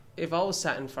if I was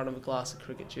sat in front of a glass of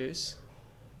cricket juice,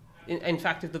 in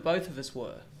fact, if the both of us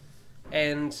were,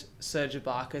 and Serge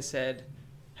Ibaka said,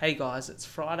 "Hey guys, it's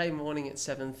Friday morning at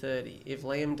 7:30. If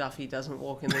Liam Duffy doesn't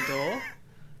walk in the door,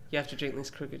 you have to drink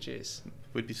this cricket juice."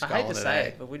 We'd be I sculling hate to say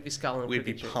it, but we'd be sculling We'd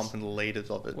cricket be juice. pumping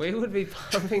litres of it. We would be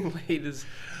pumping litres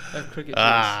of cricket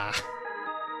juice.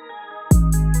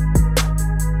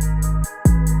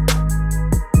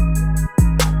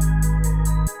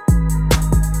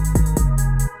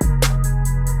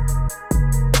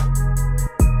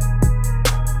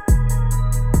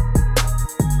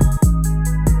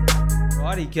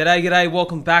 G'day.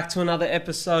 Welcome back to another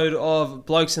episode of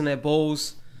Blokes and Their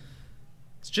Balls.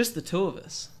 It's just the two of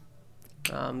us.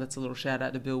 That's a little shout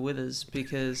out to Bill Withers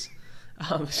because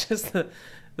it's just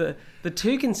the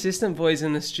two consistent boys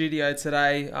in the studio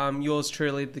today. Yours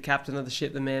truly, the captain of the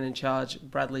ship, the man in charge,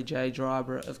 Bradley J.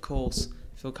 Dryber, of course.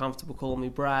 Feel comfortable calling me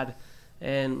Brad.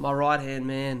 And my right-hand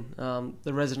man,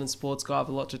 the resident sports guy with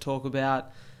a lot to talk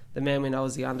about, the man we know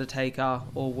as the Undertaker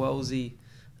or Wellsy.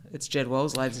 It's Jed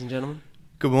Wells, ladies and gentlemen.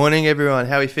 Good morning, everyone.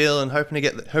 How are we feeling? Hoping to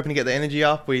get the energy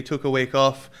up. We took a week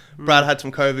off. Brad had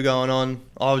some COVID going on.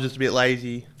 I was just a bit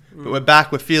lazy. But we're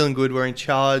back. We're feeling good. We're in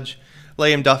charge.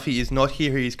 Liam Duffy is not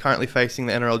here. He's currently facing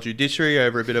the NRL judiciary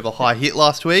over a bit of a high hit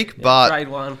last week. Yeah, but grade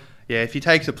one. Yeah, if he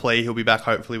takes a plea, he'll be back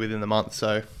hopefully within the month.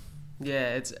 So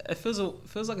yeah, it feels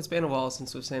like it's been a while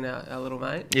since we've seen our little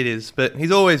mate. it is. But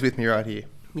he's always with me right here.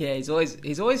 Yeah, he's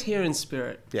always here in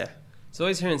spirit. Yeah. He's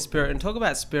always here in spirit. And talk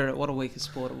about spirit, what a week of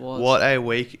sport it was. What a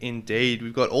week indeed.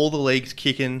 We've got all the leagues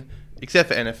kicking, except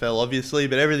for NFL, obviously,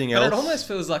 but everything else. But it almost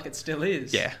feels like it still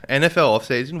is. Yeah, NFL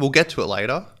off-season. We'll get to it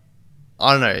later.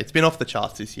 I don't know. It's been off the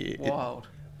charts this year. Wild.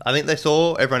 I think they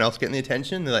saw everyone else getting the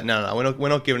attention. They're like, no, we're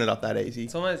not giving it up that easy.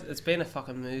 It's been a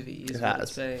fucking movie, is It what has.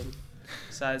 it's been.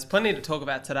 So there's plenty to talk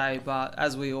about today, but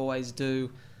as we always do,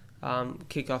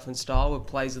 kick off in style with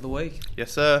plays of the week.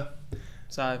 Yes, sir.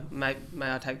 So may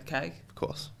I take the cake? Of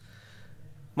course.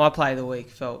 My play of the week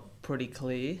felt pretty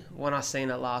clear. When I seen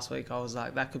it last week, I was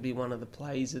like, that could be one of the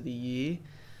plays of the year.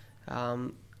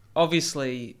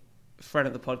 Obviously, friend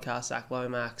of the podcast, Zach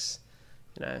Lomax,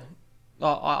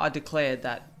 I declared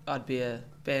that I'd be a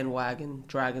bandwagon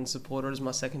Dragon supporter as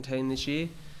my second team this year.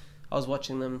 I was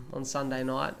watching them on Sunday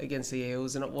night against the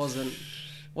Eels, and it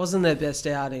wasn't their best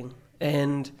outing.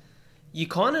 And you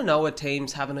kind of know a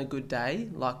team's having a good day,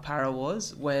 like Para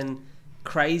was, when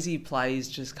crazy plays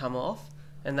just come off.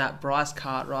 And that Bryce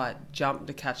Cartwright jump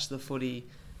to catch the footy,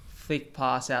 flick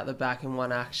pass out the back in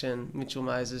one action, Mitchell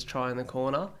Moses trying the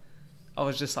corner. I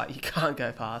was just like, you can't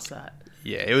go past that.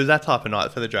 Yeah, it was that type of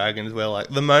night for the Dragons where, like,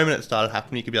 the moment it started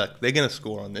happening, you could be like, they're going to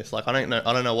score on this. Like, I don't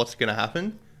know what's going to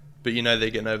happen, but you know they're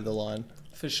getting over the line.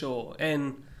 For sure.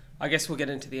 And I guess we'll get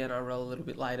into the NRL a little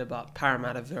bit later, but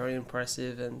Parramatta very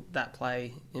impressive, and that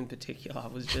play in particular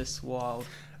was just wild.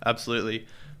 Absolutely.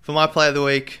 For my play of the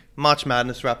week, March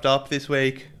Madness wrapped up this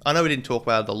week. I know we didn't talk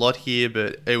about it a lot here,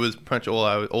 but it was pretty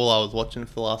much all I was watching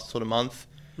for the last sort of month.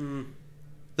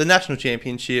 The National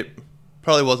Championship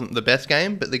probably wasn't the best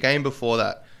game, but the game before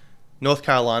that, North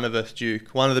Carolina versus Duke,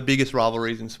 one of the biggest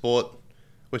rivalries in sport.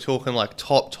 We're talking like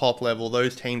top level.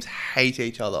 Those teams hate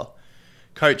each other.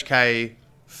 Coach K,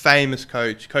 famous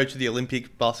coach of the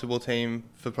Olympic basketball team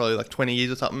for probably like 20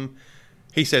 years or something,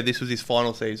 he said this was his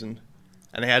final season.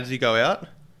 And how does he go out?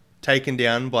 Taken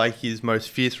down by his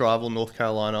most fierce rival, North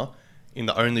Carolina, in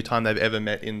the only time they've ever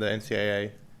met in the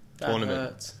NCAA tournament.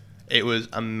 That hurts. It was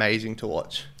amazing to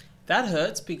watch. That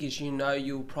hurts because you know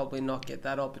you'll probably not get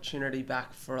that opportunity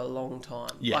back for a long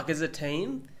time. Yeah. Like as a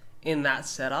team, in that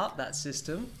setup, that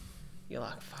system, you're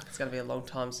like, fuck, it's going to be a long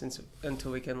time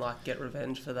until we can like get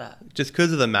revenge for that. Just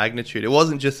because of the magnitude. It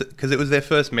wasn't just because it was their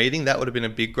first meeting. That would have been a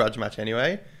big grudge match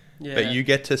anyway. Yeah. But you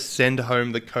get to send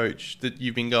home the coach that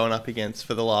you've been going up against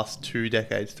for the last 3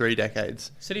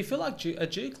 decades. So do you feel like a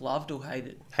Duke loved or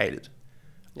hated? Hated.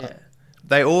 Yeah.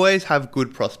 They always have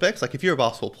good prospects. Like if you're a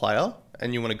basketball player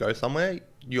and you want to go somewhere,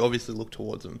 you obviously look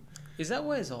towards them. Is that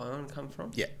where Zion come from?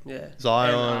 Yeah. Yeah.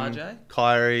 Zion, and RJ?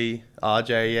 Kyrie,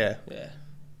 RJ, yeah. Yeah.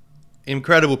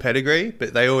 Incredible pedigree,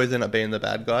 but they always end up being the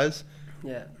bad guys.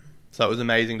 Yeah. So it was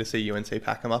amazing to see UNC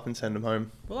pack them up and send them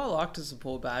home. Well, I like to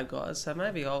support bad guys, so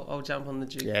maybe I'll jump on the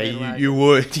Duke. Yeah, bandwagon. you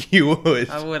would. You would.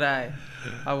 I would, eh?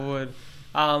 I would.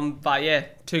 But yeah,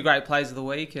 two great plays of the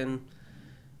week, and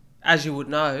as you would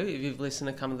know, if you've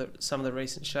listened to some of the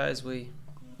recent shows, we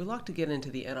like to get into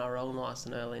the NRL nice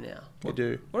and early now. We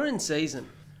do. We're in season.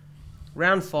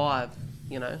 Round 5,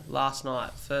 last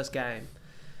night, first game.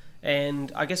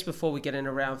 And I guess before we get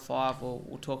into round 5,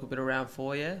 we'll talk a bit of round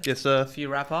 4, yeah? Yes, sir. A few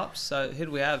wrap-ups. So who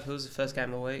do we have? Who was the first game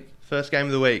of the week? First game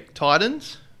of the week.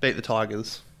 Titans beat the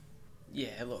Tigers.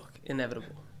 Yeah, look,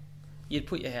 inevitable. You'd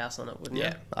put your house on it, wouldn't you?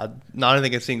 Yeah. I don't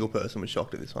think a single person was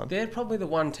shocked at this one. They're probably the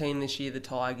one team this year, the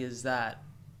Tigers, that,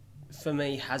 for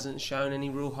me, hasn't shown any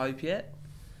real hope yet.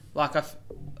 Like,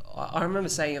 I remember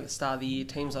saying at the start of the year,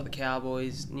 teams like the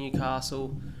Cowboys,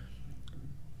 Newcastle,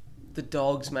 the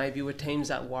Dogs maybe were teams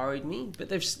that worried me, but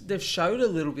they've showed a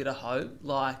little bit of hope.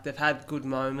 Like, they've had good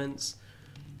moments,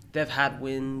 they've had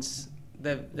wins,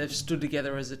 they've stood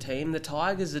together as a team. The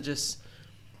Tigers are just,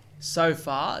 so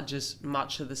far, just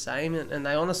much of the same, and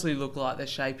they honestly look like they're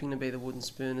shaping to be the wooden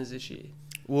spooners this year.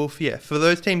 Well, for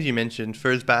those teams you mentioned,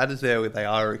 for as bad as they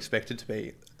are expected to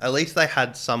be, at least they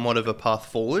had somewhat of a path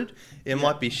forward. It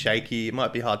might be shaky, it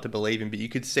might be hard to believe in, but you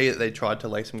could see that they tried to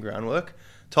lay some groundwork.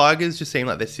 Tigers just seem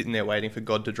like they're sitting there waiting for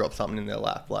God to drop something in their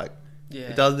lap. Like,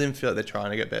 it doesn't feel like they're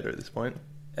trying to get better at this point.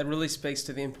 It really speaks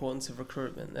to the importance of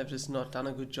recruitment. They've just not done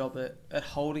a good job at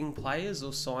holding players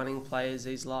or signing players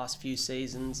these last few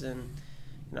seasons, and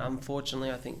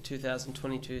unfortunately, I think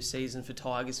 2022 season for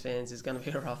Tigers fans is going to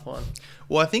be a rough one.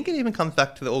 Well, I think it even comes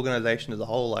back to the organisation as a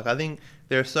whole. Like, I think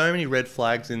there are so many red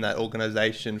flags in that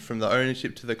organisation, from the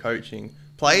ownership to the coaching.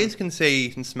 Players can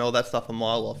see and smell that stuff a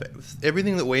mile off.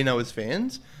 Everything that we know as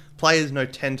fans, players know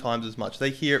 10 times as much. They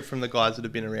hear it from the guys that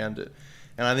have been around it.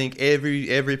 And I think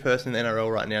every person in the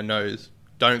NRL right now knows,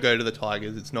 don't go to the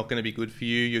Tigers. It's not going to be good for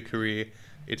you, your career.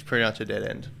 It's pretty much a dead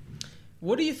end.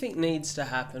 What do you think needs to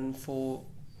happen for...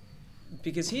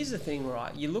 Because here's the thing,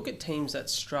 right? You look at teams that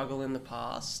struggle in the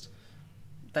past,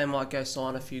 they might go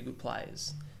sign a few good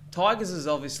players. Tigers is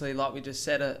obviously, like we just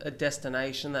said, a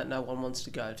destination that no one wants to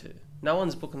go to. No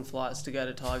one's booking flights to go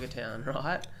to Tiger Town,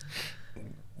 right?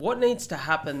 What needs to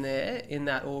happen there in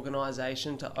that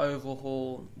organisation to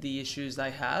overhaul the issues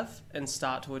they have and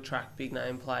start to attract big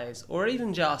name players, or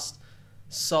even just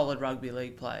solid rugby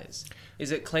league players?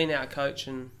 Is it clean out coach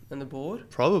and the board?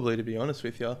 Probably, to be honest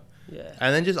with you. Yeah.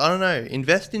 And then just, I don't know,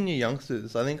 invest in your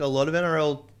youngsters. I think a lot of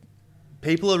NRL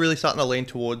people are really starting to lean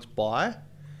towards buy.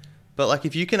 But like,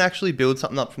 if you can actually build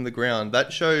something up from the ground,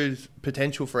 that shows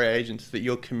potential for agents that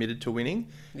you're committed to winning.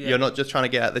 Yeah. You're not just trying to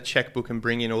get out the checkbook and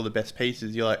bring in all the best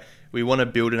pieces. You're like, we want to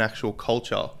build an actual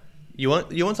culture. You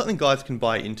want something guys can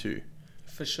buy into.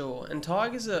 For sure. And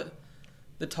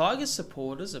the Tigers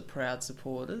supporters are proud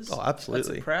supporters. Oh,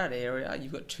 absolutely. It's a proud area.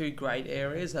 You've got two great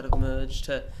areas that have merged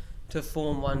to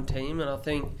form one team. And I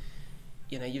think,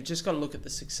 you've just got to look at the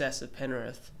success of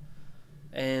Penrith.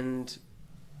 And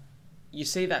you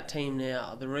see that team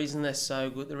now, the reason they're so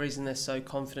good, the reason they're so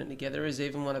confident together is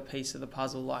even when a piece of the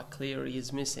puzzle like Cleary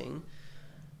is missing,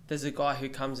 there's a guy who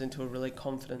comes into a really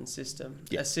confident system.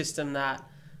 Yep. A system that,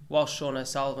 while Sean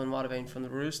O'Sullivan might have been from the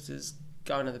Roosters,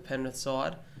 going to the Penrith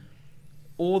side,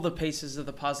 all the pieces of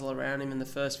the puzzle around him in the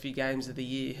first few games of the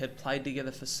year had played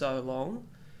together for so long.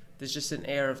 There's just an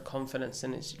air of confidence,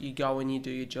 and it's you go and you do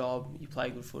your job, you play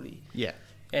good footy. Yeah.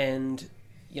 And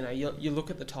you look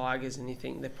at the Tigers and you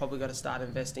think they've probably got to start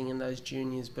investing in those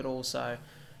juniors, but also,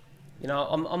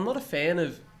 I'm not a fan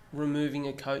of removing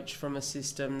a coach from a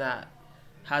system that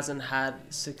hasn't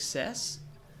had success,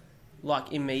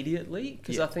 like immediately,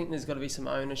 because I think there's got to be some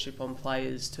ownership on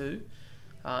players too,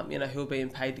 who are being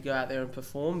paid to go out there and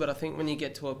perform. But I think when you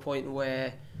get to a point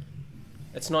where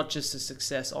it's not just a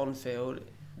success on field,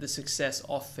 the success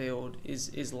off field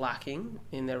is lacking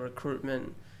in their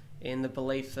recruitment, in the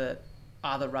belief that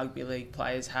other rugby league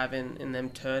players have in them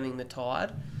turning the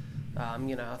tide.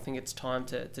 I think it's time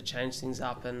to change things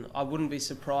up, and I wouldn't be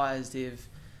surprised if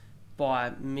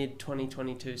by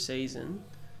mid-2022 season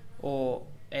or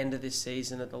end of this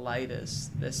season at the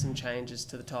latest, there's some changes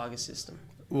to the Tiger system.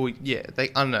 Well, yeah, I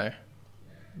don't know.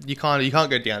 You can't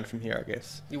go down from here, I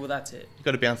guess. Yeah, well, that's it. You've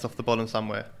got to bounce off the bottom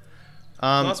somewhere.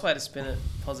 Nice way to spin it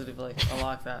positively. I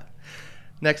like that.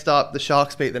 Next up, the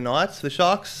Sharks beat the Knights. The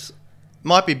Sharks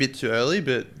might be a bit too early,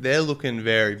 but they're looking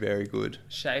very, very good.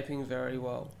 Shaping very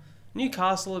well.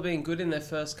 Newcastle have been good in their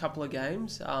first couple of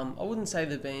games. I wouldn't say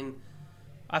they've been...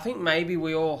 I think maybe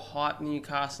we all hyped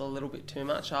Newcastle a little bit too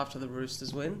much after the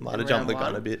Roosters win. Might have jumped the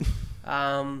gun a bit.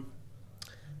 I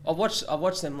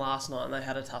watched them last night, and they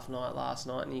had a tough night last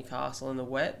night, Newcastle, in the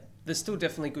wet. There's still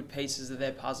definitely good pieces of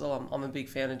their puzzle. I'm a big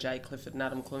fan of Jay Clifford and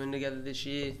Adam Clune together this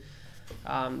year.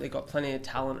 They've got plenty of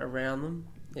talent around them,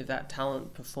 if that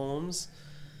talent performs.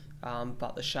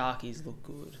 But the Sharkies look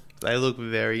good. They look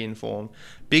very informed.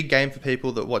 Big game for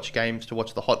people that watch games to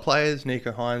watch the hot players.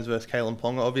 Nico Hines versus Kalen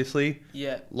Ponga, obviously.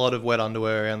 Yeah. A lot of wet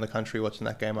underwear around the country watching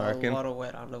that game, I reckon. A lot of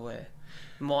wet underwear.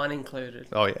 Mine included.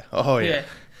 Oh, yeah.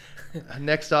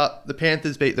 Next up, the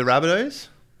Panthers beat the Rabbitohs.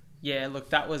 Yeah, look,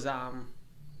 that was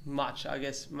much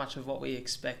of what we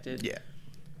expected. Yeah.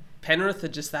 Penrith are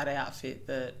just that outfit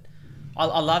that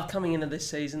I love coming into this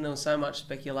season. There was so much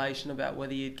speculation about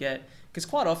whether you'd get... Because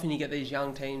quite often you get these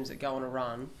young teams that go on a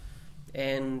run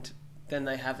and then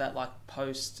they have that like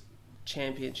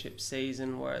post-championship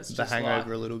season where it's just hangover like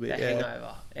a little bit, the yeah.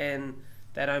 hangover. And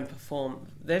they don't perform.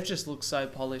 They've just looked so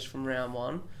polished from round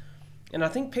one. And I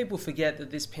think people forget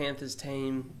that this Panthers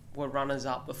team were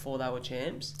runners-up before they were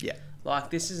champs. Yeah. Like,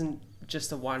 this isn't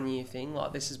just a one-year thing.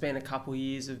 Like, this has been a couple of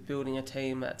years of building a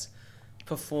team that's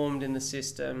performed in the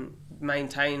system,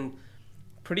 maintained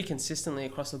pretty consistently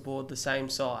across the board the same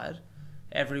side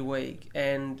every week.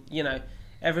 And, you know,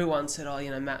 everyone said, oh,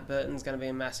 you know, Matt Burton's going to be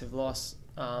a massive loss,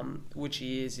 which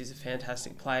he is. He's a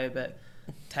fantastic player, but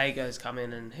Tago's come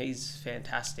in and he's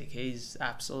fantastic. He's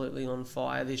absolutely on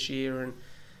fire this year, and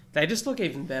they just look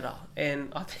even better.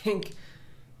 And I think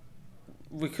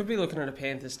we could be looking at a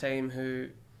Panthers team who,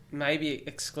 maybe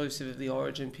exclusive of the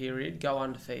Origin period, go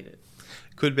undefeated.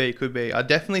 Could be. I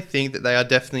definitely think that they are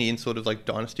definitely in sort of like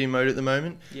dynasty mode at the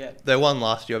moment. Yeah. They won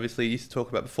last year, obviously. You used to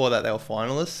talk about before that they were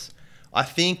finalists. I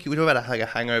think we talk about a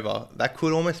hangover. That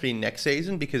could almost be next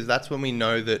season, because that's when we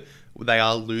know that they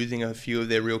are losing a few of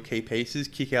their real key pieces.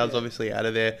 Kickout's obviously out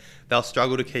of there. They'll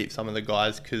struggle to keep some of the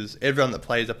guys because everyone that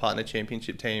plays a part in a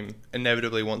championship team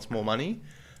inevitably wants more money.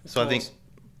 So I think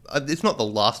it's not the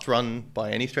last run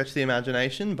by any stretch of the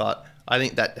imagination, but I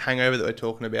think that hangover that we're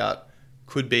talking about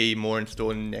could be more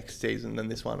installed next season than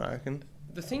this one, I reckon.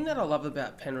 The thing that I love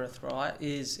about Penrith, right,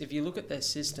 is if you look at their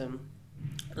system,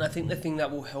 and I think the thing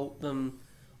that will help them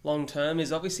long term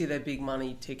is obviously their big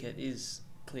money ticket is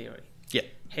Cleary. Yeah.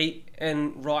 He,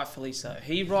 and rightfully so.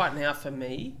 He right now for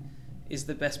me is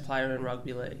the best player in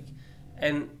rugby league.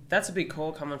 And that's a big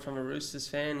call coming from a Roosters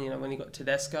fan, you know, when he got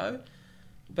Tedesco.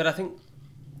 But I think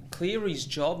Cleary's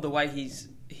job, the way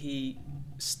he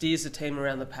steers the team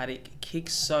around the paddock,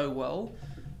 kicks so well,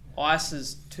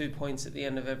 ices 2 points at the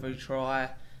end of every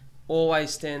try,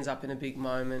 always stands up in a big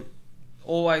moment,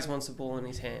 always wants the ball in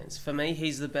his hands. For me,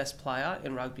 he's the best player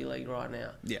in rugby league right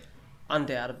now. Yeah.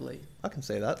 Undoubtedly. I can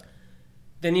see that.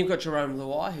 Then you've got Jerome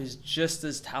Luai, who's just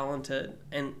as talented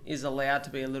and is allowed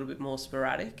to be a little bit more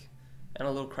sporadic and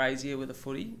a little crazier with a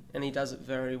footy, and he does it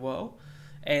very well.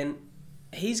 And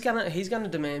he's gonna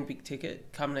demand big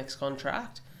ticket come next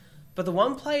contract. But the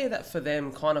one player that for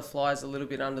them kind of flies a little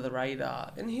bit under the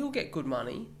radar, and he'll get good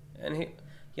money, and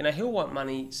he'll want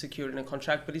money secured in a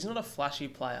contract, but he's not a flashy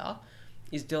player,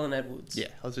 is Dylan Edwards. Yeah,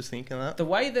 I was just thinking that. The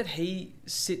way that he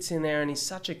sits in there and he's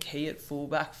such a key at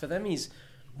fullback for them,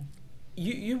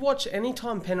 you watch any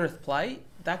time Penrith play,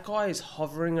 that guy is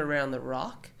hovering around the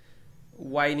ruck,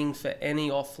 waiting for any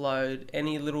offload,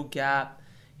 any little gap.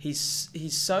 He's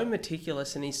so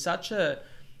meticulous, and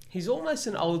he's almost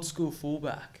an old school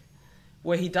fullback,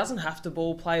 where he doesn't have to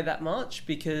ball play that much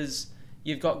because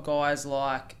you've got guys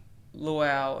like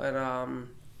Luau and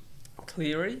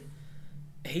Cleary.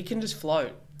 He can just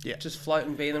float. Yeah. Just float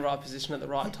and be in the right position at the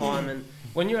right time. And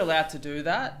when you're allowed to do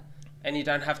that, and you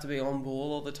don't have to be on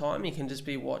ball all the time, you can just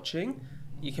be watching,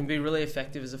 you can be really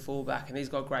effective as a fullback, and he's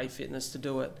got great fitness to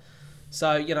do it.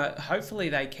 So, you know, hopefully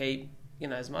they keep, you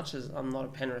know, as much as I'm not a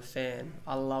Penrith fan,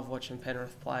 I love watching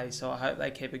Penrith play, so I hope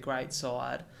they keep a great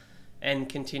side and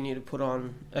continue to put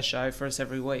on a show for us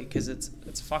every week, because it's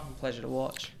a fucking pleasure to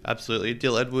watch. Absolutely.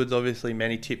 Dill Edwards, obviously,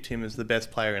 many tipped him as the best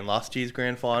player in last year's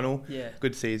grand final. Yeah.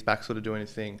 Good to see he's back sort of doing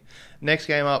his thing. Next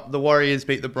game up, the Warriors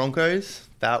beat the Broncos.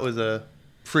 That was a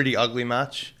pretty ugly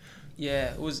match.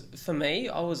 Yeah, it was, for me,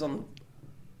 I was on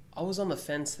the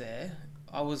fence there.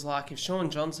 I was like, if Sean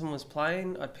Johnson was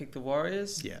playing, I'd pick the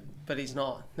Warriors. Yeah. But he's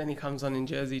not. Then he comes on in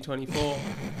jersey 24.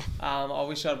 I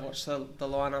wish I'd watched the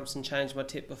lineups and changed my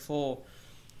tip before.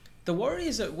 The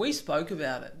Warriors, we spoke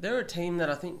about it. They're a team that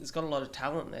I think has got a lot of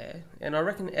talent there, and I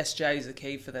reckon SJ is the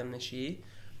key for them this year.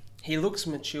 He looks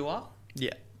mature.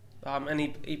 Yeah. And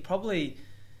he's probably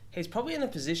in a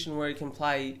position where he can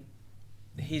play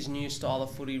his new style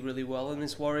of footy really well in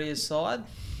this Warriors side.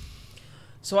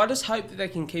 So I just hope that they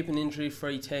can keep an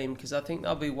injury-free team, because I think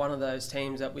they'll be one of those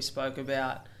teams that we spoke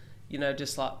about, you know,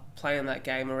 just like playing that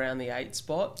game around the 8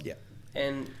 spot. Yeah.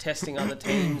 And testing other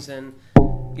teams. And,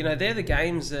 you know, they're the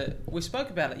games that... We spoke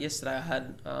about it yesterday. I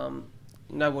had...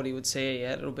 nobody would see it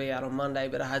yet. It'll be out on Monday.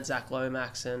 But I had Zach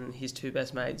Lomax and his two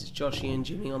best mates, Joshy and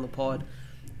Jimmy, on the pod.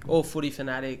 All footy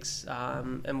fanatics.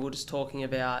 And we were just talking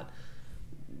about,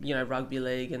 you know, rugby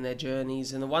league and their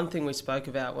journeys. And the one thing we spoke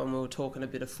about when we were talking a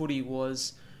bit of footy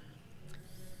was...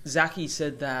 Zachy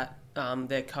said that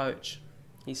their coach...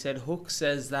 He said, Hook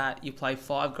says that you play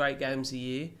 5 great games a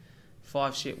year,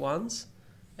 5 shit ones,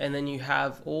 and then you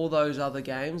have all those other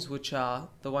games, which are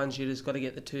the ones you just got to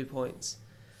get the 2 points.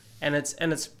 And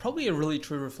it's probably a really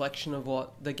true reflection of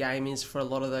what the game is for a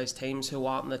lot of those teams who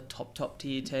aren't the top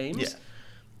tier teams. Yeah.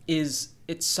 Is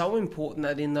it's so important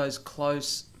that in those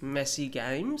close, messy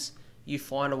games, you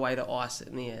find a way to ice it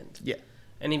in the end. Yeah.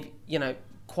 And if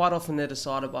quite often they're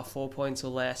decided by 4 points or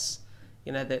less.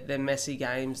 They're messy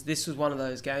games. This was one of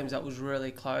those games that was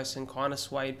really close and kind of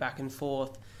swayed back and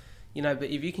forth. But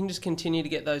if you can just continue to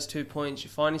get those 2 points, you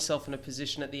find yourself in a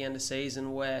position at the end of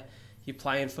season where you're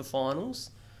playing for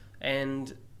finals.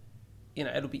 And,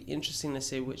 it'll be interesting to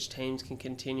see which teams can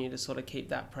continue to sort of keep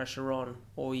that pressure on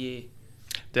all year.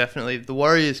 Definitely. The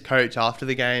Warriors coach after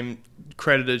the game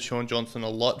credited Sean Johnson a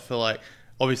lot for,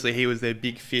 obviously he was their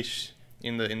big fish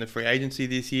in the free agency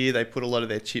this year. They put a lot of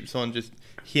their chips on just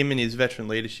him and his veteran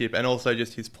leadership, and also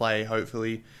just his play,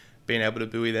 hopefully being able to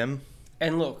buoy them.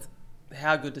 And look,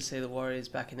 how good to see the Warriors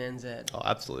back in NZ. Oh,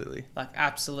 absolutely.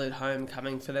 Absolute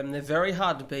homecoming for them. They're very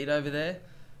hard to beat over there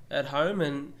at home,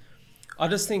 and I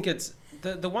just think it's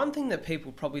the one thing that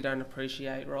people probably don't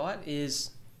appreciate, right,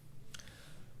 is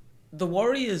the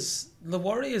Warriors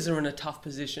are in a tough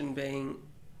position being,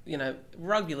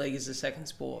 rugby league is the second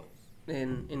sport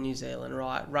in New Zealand,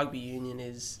 right? Rugby union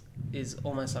is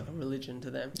almost like a religion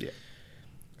to them. Yeah.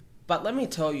 But let me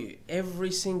tell you,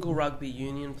 every single rugby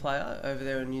union player over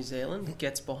there in New Zealand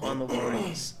gets behind the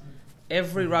Warriors.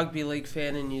 Every rugby league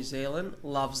fan in New Zealand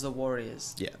loves the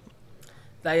Warriors. Yeah.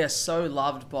 They are so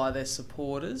loved by their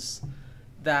supporters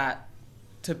that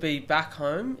to be back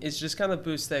home is just going to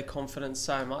boost their confidence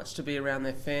so much, to be around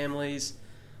their families,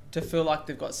 to feel like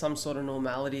they've got some sort of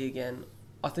normality again.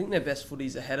 I think their best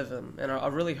footy's ahead of them, and I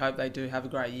really hope they do have a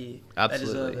great year.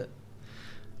 Absolutely. They deserve it.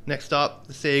 Next up,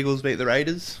 the Sea Eagles beat the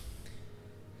Raiders.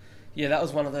 Yeah, that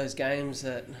was one of those games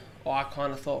that I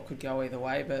kind of thought could go either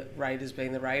way, but Raiders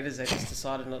being the Raiders, they just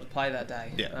decided not to play that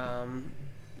day. Yeah.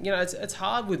 It's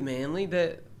hard with Manly.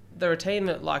 They're a team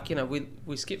that,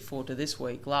 we skipped forward to this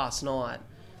week, last night.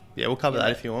 Yeah, we'll cover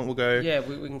that if you want. We'll go. Yeah,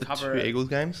 we can cover the two Eagles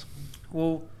games.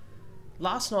 Well,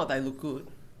 last night they looked good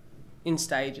in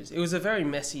stages. It was a very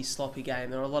messy, sloppy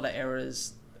game. There were a lot of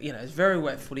errors. It's very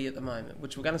wet footy at the moment,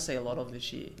 which we're going to see a lot of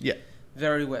this year. Yeah.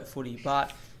 Very wet footy.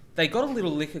 But they got a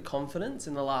little lick of confidence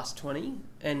in the last 20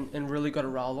 and really got a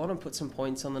roll on and put some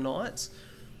points on the Knights.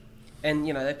 And,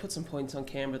 they put some points on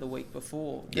Canberra the week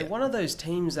before. They're one of those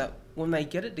teams that, when they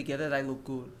get it together, they look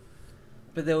good.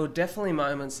 But there were definitely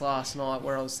moments last night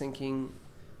where I was thinking,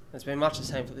 it's been much the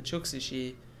same for the Chooks this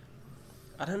year,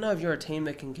 I don't know if you're a team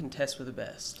that can contest with the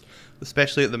best.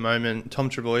 Especially at the moment, Tom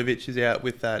Trbojevic is out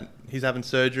with that. He's having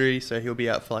surgery, so he'll be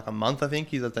out for a month, I think.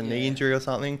 He's had a knee injury or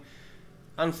something.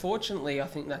 Unfortunately, I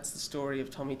think that's the story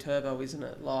of Tommy Turbo, isn't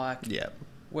it? Yeah.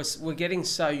 We're getting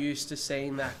so used to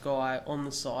seeing that guy on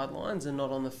the sidelines and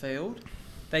not on the field.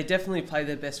 They definitely play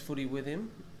their best footy with him,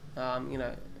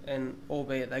 and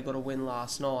albeit they got a win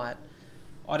last night.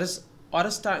 I just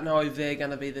don't know if they're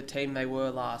going to be the team they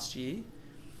were last year.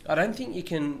 I don't think you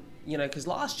can, because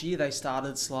last year they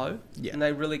started slow and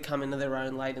they really come into their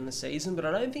own late in the season, but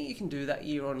I don't think you can do that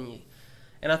year on year.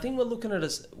 And I think we're looking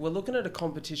at a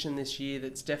competition this year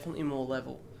that's definitely more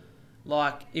level.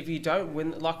 If you don't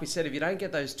win, like we said, if you don't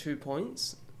get those 2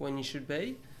 points when you should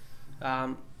be,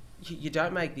 you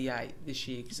don't make the 8 this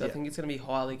year, because I think it's going to be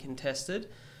highly contested.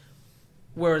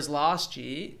 Whereas last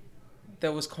year,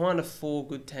 there was kind of 4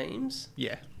 good teams.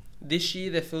 Yeah. This year,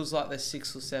 there feels like there's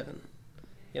 6 or 7.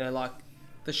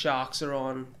 The Sharks are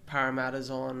on,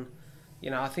 Parramatta's on.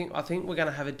 I think we're going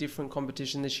to have a different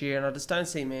competition this year, and I just don't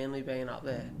see Manly being up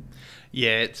there.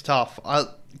 Yeah, it's tough.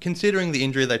 Considering the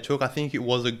injury they took, I think it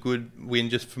was a good win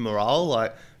just for morale,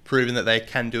 proving that they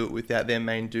can do it without their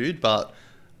main dude. But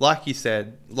like you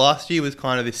said, last year was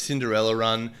kind of this Cinderella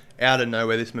run out of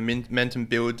nowhere. This momentum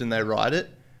builds and they ride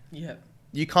it. Yeah.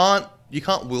 You can't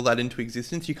will that into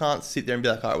existence. You can't sit there and be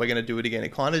like, all right, we're going to do it again.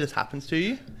 It kind of just happens to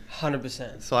you.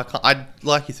 100%. So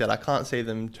like you said, I can't see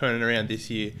them turning around this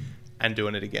year and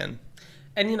doing it again.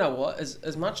 And you know what?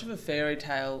 As much of a fairy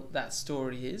tale that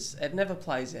story is, it never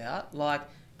plays out.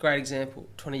 Great example,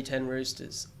 2010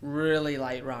 Roosters. Really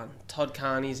late run. Todd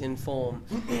Carney's in form.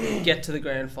 Get to the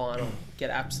grand final. Get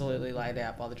absolutely laid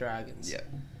out by the Dragons. Yeah.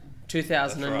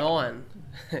 2009.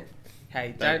 Right.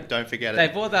 Hey, don't forget it. They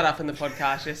brought that up in the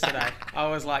podcast yesterday. I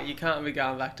was like, you can't be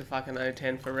going back to fucking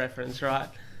 010 for reference, right?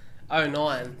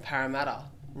 09, Parramatta.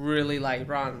 Really late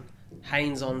run.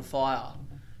 Haynes on fire.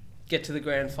 Get to the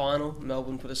grand final,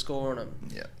 Melbourne put a score on them.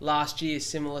 Yeah. Last year,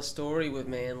 similar story with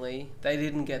Manly. They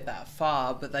didn't get that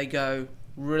far, but they go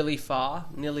really far,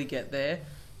 nearly get there.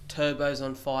 Turbo's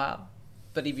on fire.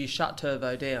 But if you shut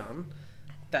Turbo down,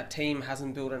 that team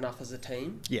hasn't built enough as a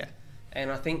team. Yeah.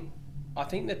 And I think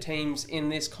the teams in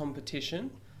this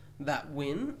competition that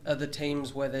win are the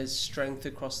teams where there's strength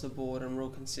across the board and real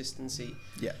consistency.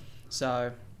 Yeah.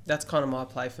 So that's kind of my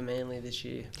play for Manly this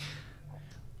year.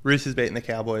 Roosters beating the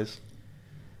Cowboys.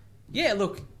 Yeah,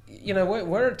 look, you know,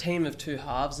 we're a team of two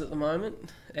halves at the moment,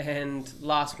 and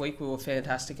last week we were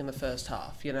fantastic in the first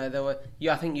half. You know,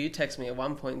 I think you texted me at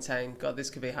one point saying, "God, this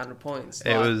could be 100 points."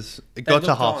 It got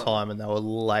to half time and they were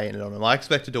laying it on them. I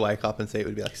expected to wake up and see it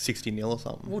would be like 60-0 or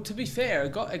something. Well, to be fair,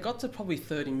 it got to probably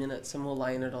 30 minutes and we're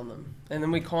laying it on them, and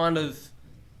then we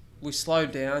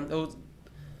slowed down.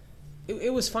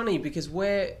 It was funny because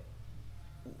we're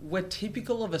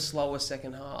typical of a slower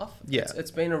second half. Yeah.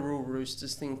 It's been a real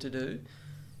Roosters thing to do.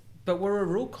 But we're a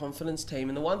real confidence team.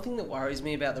 And the one thing that worries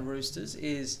me about the Roosters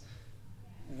is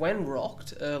when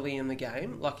rocked early in the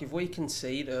game, like if we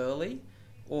concede early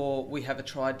or we have a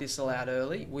try disallowed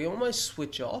early, we almost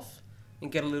switch off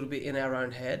and get a little bit in our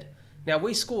own head. Now,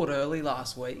 we scored early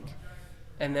last week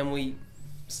and then we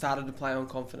started to play on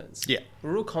confidence. Yeah.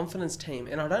 We're a real confidence team.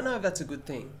 And I don't know if that's a good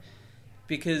thing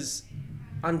because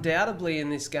undoubtedly in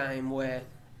this game where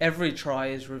every try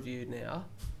is reviewed now,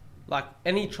 like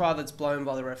any try that's blown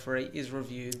by the referee is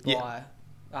reviewed by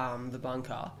the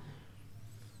bunker,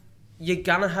 you're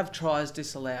going to have tries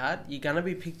disallowed. You're going to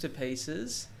be picked to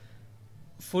pieces.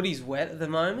 Footy's wet at the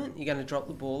moment. You're going to drop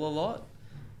the ball a lot.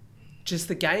 Just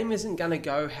the game isn't going to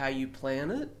go how you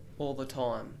plan it all the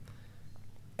time.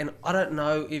 And I don't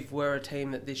know if we're a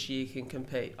team that this year can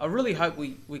compete. I really hope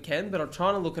we can, but I'm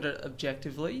trying to look at it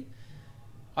objectively.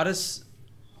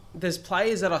 There's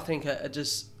players that I think are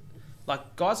just,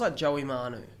 like guys like Joey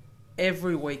Manu.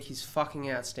 Every week he's fucking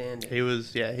outstanding. He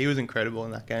was incredible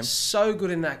in that game. So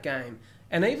good in that game.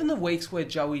 And even the weeks where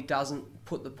Joey doesn't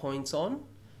put the points on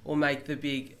or make the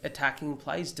big attacking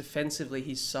plays, defensively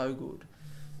he's so good.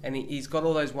 And he's got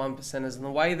all those 1%ers. And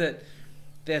the way that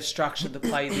they've structured the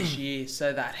play this year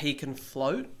so that he can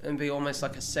float and be almost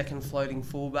like a second floating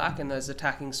fullback in those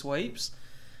attacking sweeps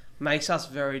makes us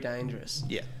very dangerous.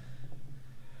 Yeah.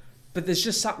 But there's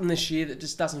just something this year that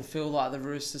just doesn't feel like the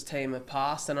Roosters team are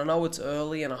past. And I know it's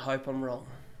early and I hope I'm wrong.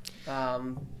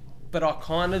 But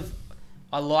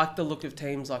I like the look of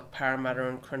teams like Parramatta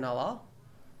and Cronulla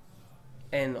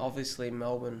and obviously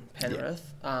Melbourne,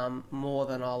 Penrith, more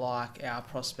than I like our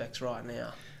prospects right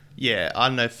now. Yeah, I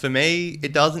don't know. For me,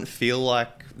 it doesn't feel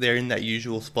like they're in that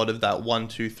usual spot of that 1,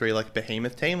 2, 3 like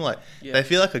behemoth team. Like they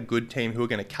feel like a good team who are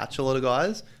going to catch a lot of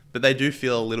guys, but they do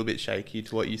feel a little bit shaky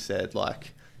to what you said.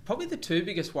 Like probably the two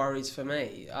biggest worries for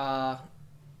me are,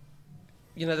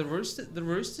 you know, the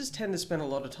Roosters tend to spend a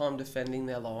lot of time defending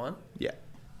their line. Yeah.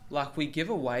 Like we give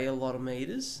away a lot of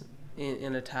metres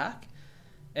in attack.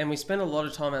 And we spend a lot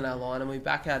of time on our line and we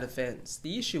back our defence.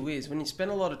 The issue is, when you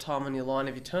spend a lot of time on your line,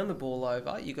 if you turn the ball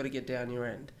over, you've got to get down your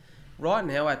end. Right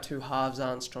now, our two halves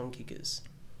aren't strong kickers.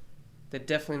 They're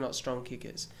definitely not strong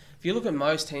kickers. If you look at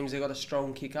most teams, they've got a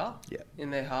strong kicker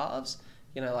in their halves.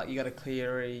 You know, like you've got a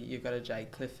Cleary, you've got a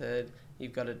Jake Clifford,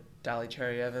 you've got a Daly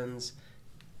Cherry Evans.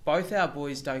 Both our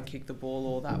boys don't kick the ball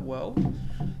all that well.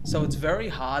 So it's very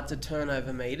hard to turn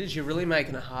over metres. You're really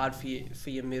making it hard for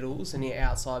your middles and your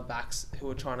outside backs who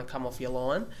are trying to come off your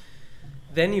line.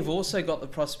 Then you've also got the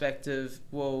prospect of,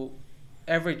 well,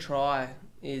 every try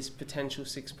is potential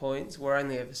 6 points. We're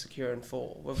only ever securing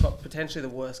 4. We've got potentially the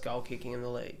worst goal kicking in the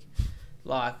league.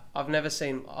 Like, I've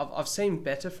seen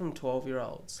better from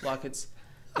 12-year-olds. Like, it's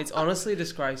honestly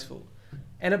disgraceful.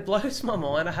 And it blows my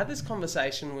mind. I had this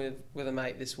conversation with a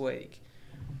mate this week.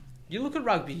 You look at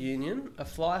rugby union, a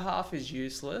fly half is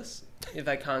useless if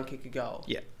they can't kick a goal.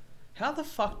 Yeah. How the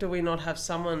fuck do we not have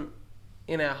someone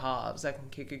in our halves that can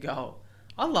kick a goal?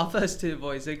 I love those two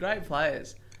boys. They're great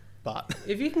players. But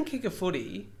if you can kick a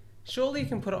footy, surely you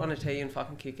can put it on a tee and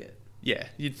fucking kick it. Yeah.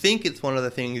 You'd think it's one of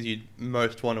the things you'd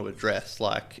most want to address.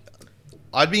 Like,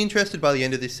 I'd be interested by the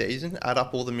end of this season, add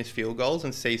up all the missed field goals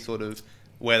and see sort of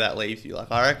where that leaves you.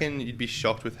 Like, I reckon you'd be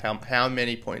shocked with how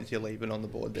many points you're leaving on the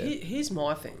board there. Here's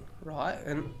my thing, right?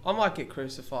 And I might get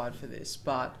crucified for this,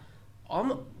 but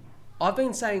I've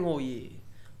been saying all year,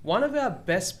 one of our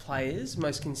best players,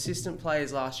 most consistent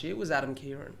players last year was Adam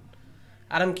Keighran.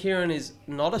 Adam Keighran is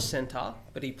not a centre,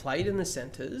 but he played in the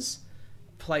centres,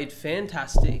 played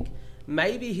fantastic.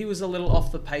 Maybe he was a little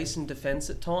off the pace in defence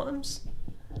at times,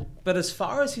 but as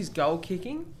far as his goal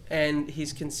kicking and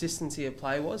his consistency of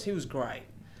play was, he was great.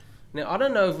 Now, I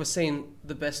don't know if we're seeing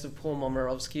the best of Paul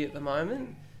Momirovski at the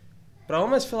moment, but I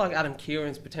almost feel like Adam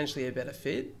Keighran's potentially a better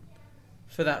fit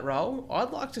for that role.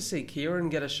 I'd like to see Keighran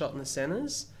get a shot in the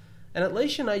centres, and at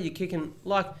least you know you're kicking,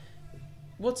 like,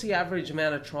 what's the average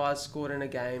amount of tries scored in a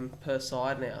game per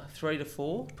side now? 3 to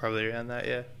 4? Probably around that,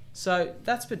 yeah. So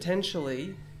that's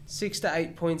potentially 6 to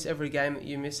 8 points every game that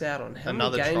you miss out on. How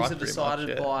Another many try games are pretty decided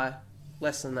much, yeah. by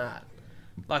less than that?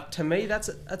 Like, to me, that's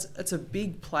a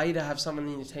big play to have someone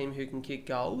in your team who can kick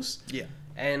goals. Yeah.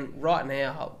 And right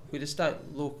now, we just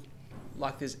don't look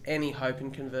like there's any hope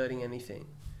in converting anything.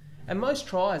 And most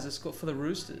tries are scored for the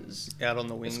Roosters. Out on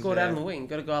the wing. Scored out on the wing.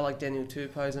 Got a guy like Daniel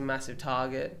Tupou's a massive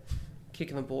target,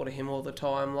 kicking the ball to him all the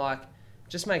time. Like,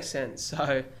 just makes sense.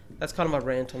 So that's kind of my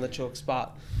rant on the Chooks.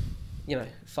 But, you know,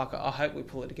 fuck it. I hope we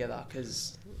pull it together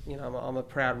because, you know, I'm a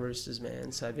proud Roosters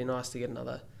man. So it'd be nice to get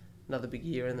another big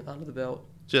year under the belt.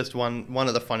 Just one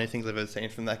of the funny things I've ever seen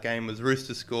from that game was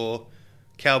Roosters score,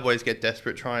 Cowboys get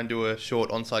desperate, try and do a short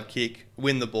onside kick,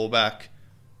 win the ball back,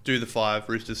 do the 5,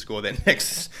 Roosters score their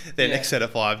next set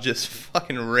of 5, just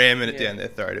fucking ramming it down their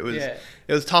throat.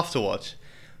 It was tough to watch.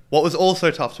 What was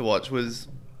also tough to watch was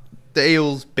the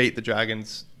Eels beat the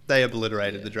Dragons. They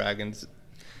obliterated the Dragons.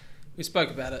 We spoke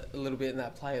about it a little bit in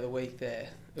that play of the week there.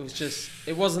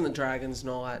 It wasn't the Dragons'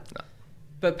 night. No.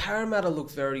 But Parramatta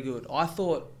looked very good. I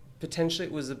thought potentially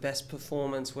it was the best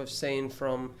performance we've seen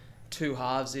from 2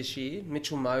 halves this year.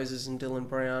 Mitchell Moses and Dylan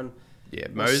Brown. Yeah,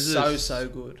 Moses. So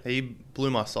good. He blew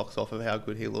my socks off of how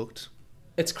good he looked.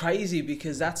 It's crazy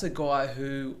because that's a guy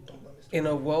who, in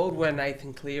a world where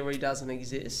Nathan Cleary doesn't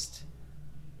exist,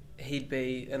 he'd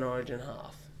be an Origin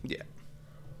half. Yeah.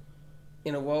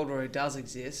 In a world where he does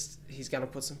exist, he's going to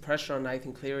put some pressure on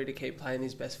Nathan Cleary to keep playing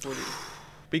his best footy.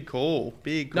 Big call.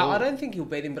 No, I don't think he'll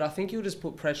beat him, but I think he'll just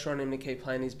put pressure on him to keep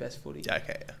playing his best footy. Yeah,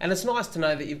 okay. Yeah. And it's nice to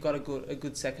know that you've got a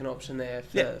good second option there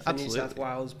for New South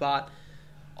Wales. But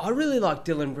I really like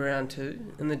Dylan Brown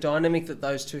too, and the dynamic that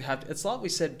those two have. It's like we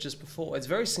said just before. It's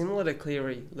very similar to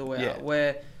Cleary, Luai,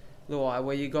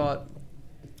 where you got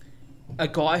a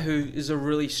guy who is a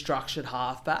really structured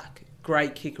halfback,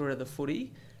 great kicker of the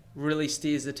footy, really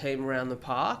steers the team around the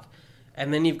park,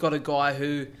 and then you've got a guy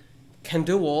who can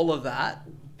do all of that,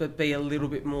 but be a little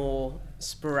bit more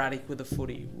sporadic with the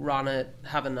footy. Run it,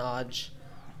 have a nudge,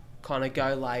 kind of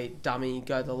go late, dummy,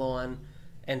 go the line.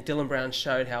 And Dylan Brown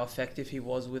showed how effective he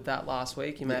was with that last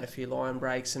week. He made a few line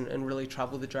breaks and really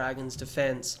troubled the Dragons'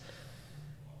 defence.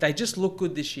 They just look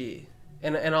good this year.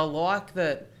 And I like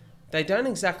that they don't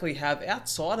exactly have,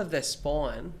 outside of their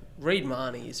spine, Reid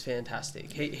Marnie is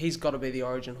fantastic. He's got to be the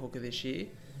Origin hooker this year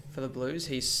for the Blues.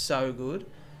 He's so good.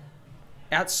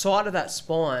 Outside of that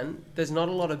spine, there's not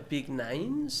a lot of big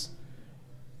names,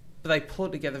 but they pull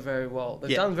it together very well.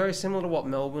 They've done very similar to what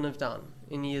Melbourne have done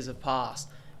in years of past.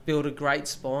 Build a great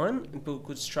spine and build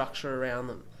good structure around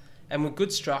them. And with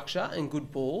good structure and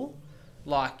good ball,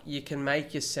 like, you can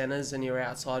make your centres and your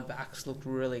outside backs look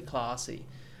really classy.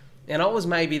 And that was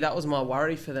my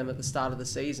worry for them at the start of the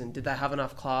season. Did they have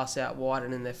enough class out wide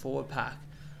and in their forward pack?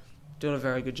 Doing a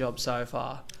very good job so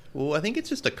far. Well, I think it's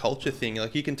just a culture thing.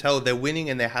 Like, you can tell they're winning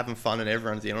and they're having fun and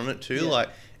everyone's in on it too. Yeah. Like,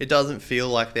 it doesn't feel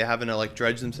like they're having to, like,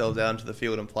 dredge themselves out into the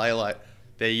field and play. Like,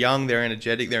 they're young, they're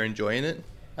energetic, they're enjoying it.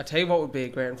 I tell you what would be a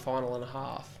grand final and a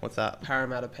half. What's that?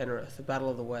 Parramatta Penrith, the Battle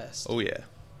of the West. Oh, yeah.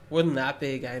 Wouldn't that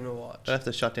be a game to watch? They have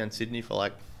to shut down Sydney for,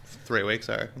 like, 3 weeks,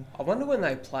 I reckon. I wonder when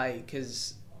they play,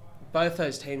 because both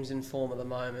those teams in form at the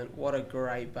moment. What a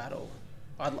great battle.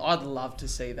 I'd love to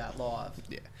see that live.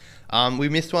 Yeah. We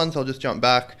missed one, so I'll just jump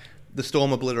back. The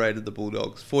Storm obliterated the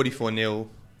Bulldogs, 44-0.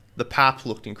 The Pap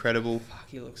looked incredible. Fuck,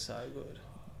 he looks so good.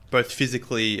 Both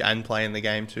physically and playing the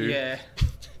game too. Yeah.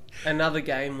 Another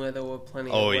game where there were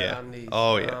plenty of wet undies.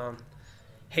 Oh, yeah.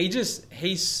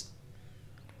 It's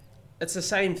the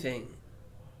same thing.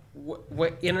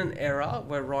 We're in an era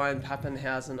where Ryan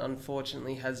Papenhuyzen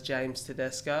unfortunately has James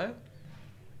Tedesco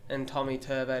and Tommy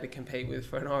Turbo to compete with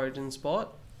for an Origin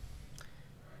spot.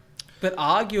 But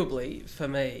arguably, for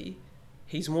me,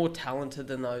 he's more talented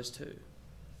than those two.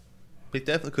 But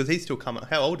definitely, because he's still coming.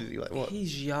 How old is he? Like, what?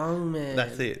 He's young, man.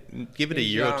 That's it. Give it a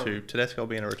year or two. Tedesco will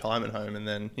be in a retirement home, and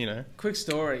then, you know. Quick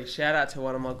story. Shout out to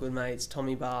one of my good mates,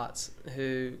 Tommy Bartz,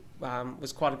 who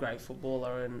was quite a great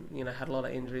footballer and, you know, had a lot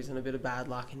of injuries and a bit of bad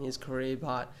luck in his career.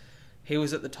 But he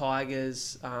was at the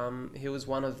Tigers. He was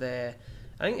one of their...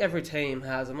 I think every team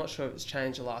has, I'm not sure if it's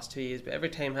changed the last 2 years, but every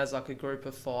team has like a group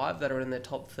of 5 that are in their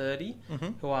top 30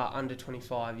 who are under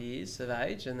 25 years of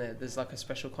age, and there's like a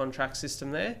special contract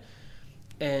system there.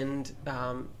 And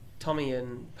Tommy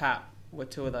and Pat were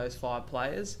 2 of those 5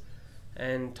 players,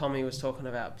 and Tommy was talking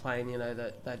about playing, you know,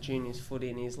 that juniors footy,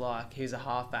 and he's a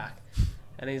halfback,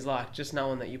 and he's like, just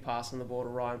knowing that you pass on the ball to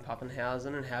Ryan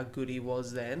Papenhuyzen and how good he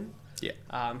was then.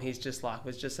 Yeah. He's just like,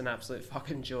 was just an absolute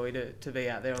fucking joy to be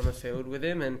out there on the field with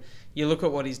him. And you look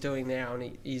at what he's doing now,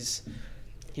 and he's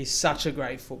such a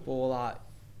great footballer.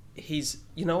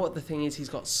 You know what the thing is? He's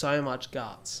got so much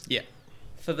guts. Yeah.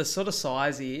 for the sort of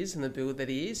size he is and the build that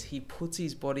he is, he puts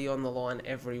his body on the line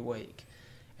every week.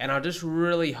 And I just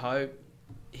really hope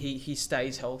he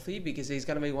stays healthy, because he's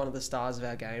going to be one of the stars of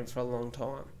our game for a long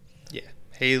time. Yeah,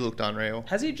 he looked unreal.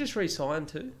 Has he just re-signed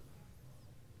too?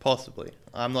 Possibly.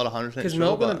 I'm not 100% sure. Because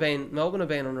Melbourne have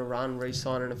been on a run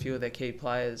re-signing a few of their key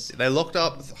players. They locked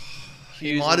up...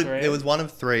 There was one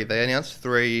of three. They announced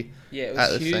three at the same time. Yeah,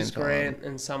 it was Hughes, Grant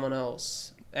and someone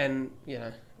else. And,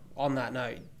 on that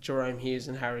note, Jerome Hughes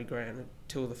and Harry Grant are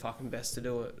two of the fucking best to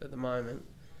do it at the moment.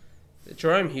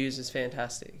 Jerome Hughes is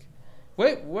fantastic.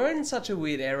 We're in such a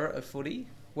weird era of footy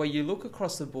where you look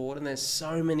across the board and there's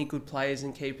so many good players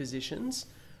in key positions.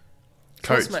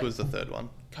 Coates was the third one.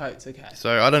 Coates, okay.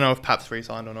 So I don't know if Pap's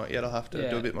re-signed or not yet. I'll have to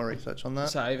do a bit more research on that.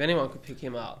 So if anyone could pick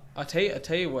him up, I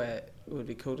tell you where it would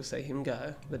be cool to see him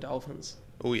go. The Dolphins.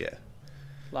 Oh yeah.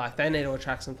 Like, they need to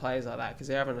attract some players like that because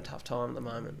they're having a tough time at the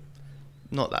moment.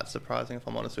 Not that surprising, if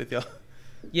I'm honest with you.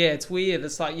 Yeah, it's weird.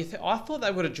 It's like I thought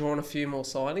they would have drawn a few more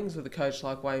signings with a coach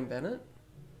like Wayne Bennett.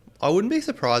 I wouldn't be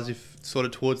surprised if sort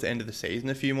of towards the end of the season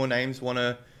a few more names want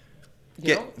to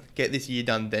get this year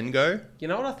done, then go. You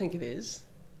know what I think it is?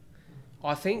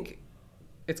 I think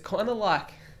it's kind of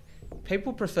like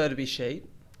people prefer to be sheep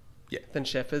than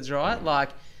shepherds, right? Like,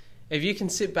 if you can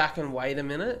sit back and wait a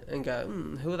minute and go,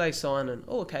 who are they signing?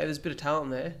 Oh, okay, there's a bit of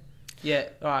talent there. Yeah,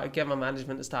 all right, get my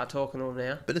management to start talking to them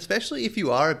now. But especially if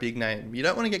you are a big name, you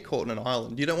don't want to get caught in an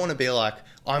island. You don't want to be like,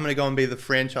 I'm going to go and be the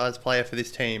franchise player for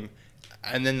this team,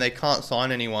 and then they can't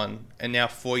sign anyone, and now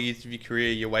 4 years of your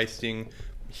career you're wasting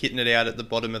hitting it out at the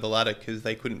bottom of the ladder because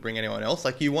they couldn't bring anyone else.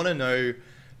 Like, you want to know...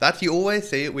 You always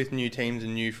see it with new teams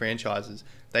and new franchises.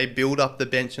 They build up the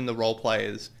bench and the role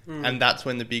players, and that's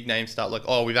when the big names start like,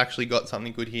 oh, we've actually got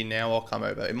something good here, now I'll come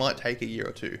over. It might take a year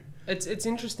or two. It's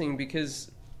interesting because...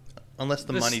 Unless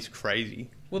the money's crazy.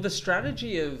 Well, the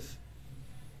strategy of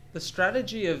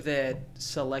their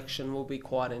selection will be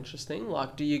quite interesting.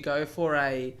 Like, do you go for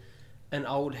an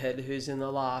old head who's in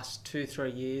the last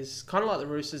 2-3 years, kind of like the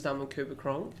Roosters done with Cooper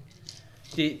Cronk?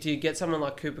 Do you get someone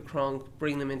like Cooper Cronk,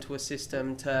 bring them into a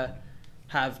system to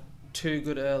have 2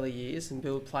 good early years and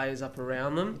build players up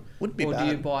around them? Wouldn't be bad. Or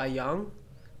do you buy young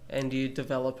and do you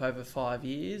develop over 5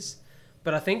 years?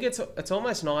 But I think it's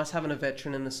almost nice having a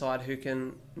veteran in the side who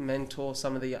can mentor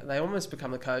some of the... They almost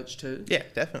become a coach too. Yeah,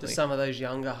 definitely. To some of those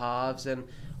younger halves. And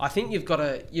I think you've got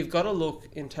to look,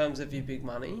 in terms of your big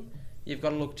money, you've got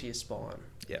to look to your spine.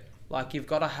 Yeah. Like, you've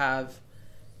got to have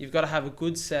a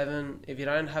good 7. If you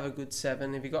don't have a good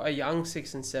 7, if you've got a young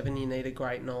 6 and 7, you need a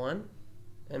great 9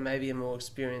 and maybe a more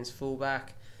experienced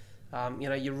fullback.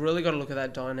 You really got to look at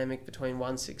that dynamic between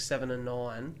 1, 6, 7 and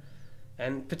 9,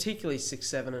 and particularly 6,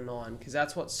 7 and 9, because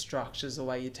that's what structures the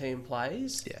way your team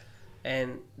plays. Yeah.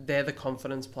 And they're the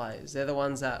confidence players. They're the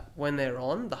ones that, when they're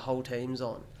on, the whole team's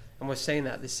on. And we've seen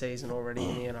that this season already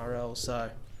in the NRL. So,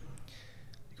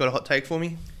 you got a hot take for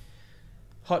me?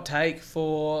 My hot take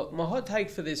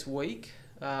for this week.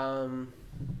 Let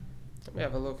me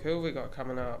have a look. Who have we got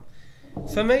coming up?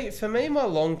 For me, my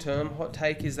long-term hot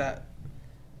take is that.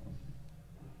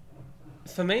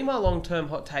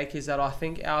 I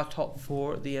think our top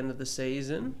 4 at the end of the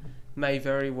season may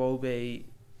very well be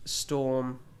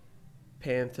Storm,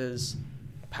 Panthers,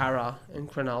 Para, and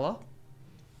Cronulla.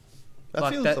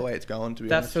 That feels the way it's going, to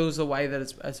be honest. That feels the way that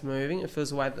it's moving. It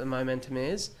feels the way that the momentum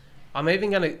is. I'm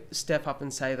even going to step up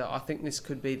and say that I think this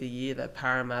could be the year that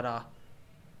Parramatta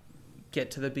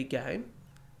get to the big game.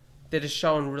 They're just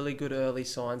showing really good early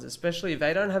signs, especially if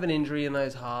they don't have an injury in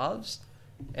those halves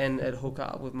and at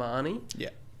hooker with Marnie. Yeah.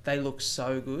 They look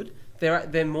so good.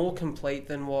 They're more complete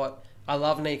than what... I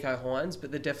love Nico Hines,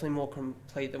 but they're definitely more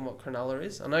complete than what Cronulla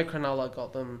is. I know Cronulla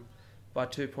got them by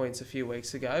 2 points a few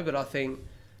weeks ago, but I think...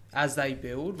 as they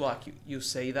build, like, you'll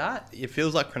see that. It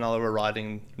feels like Cronulla were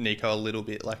riding Nico a little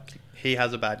bit. Like, he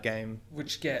has a bad game.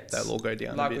 Which gets... that'll all go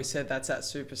down like a bit. We said, that's that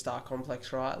superstar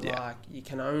complex, right? Yeah. Like, you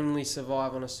can only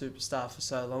survive on a superstar for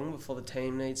so long before the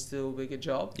team needs to do a bigger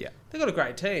job. Yeah. They've got a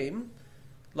great team.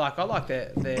 Like, I like their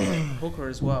hooker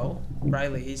as well.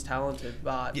 Brayley, he's talented.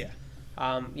 But, yeah.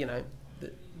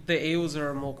 The Eels are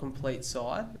a more complete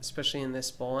side, especially in their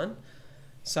spine.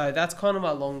 So that's kind of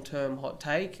my long-term hot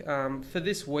take. For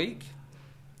this week,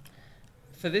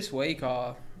 I'm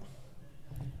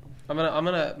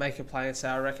gonna make a play and say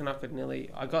I reckon I could nearly...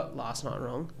 I got last night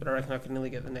wrong, but I reckon I could nearly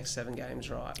get the next 7 games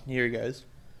right. Here he goes.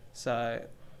 So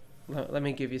let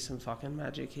me give you some fucking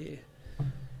magic here.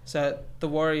 So the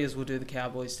Warriors will do the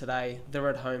Cowboys today. They're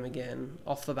at home again,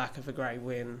 off the back of a great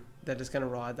win. They're just going to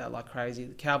ride that like crazy.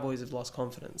 The Cowboys have lost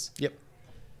confidence. Yep.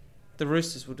 The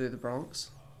Roosters will do the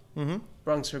Bronx. Mm-hmm.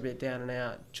 Bronx are a bit down and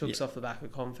out. Chooks off the back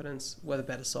of confidence. We're the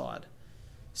better side.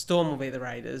 Storm will be the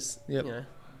Raiders. Yep. You know,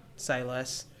 say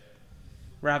less.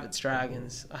 Rabbits,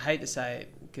 Dragons. I hate to say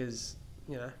it because,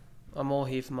 you know, I'm all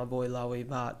here for my boy Lowy,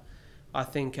 but I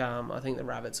think the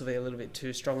Rabbits will be a little bit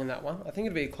too strong in that one. I think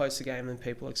it'll be a closer game than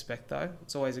people expect, though.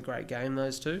 It's always a great game,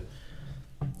 those two.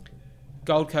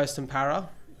 Gold Coast and Para.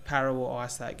 Para will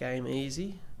ice that game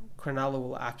easy. Cronulla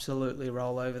will absolutely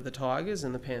roll over the Tigers,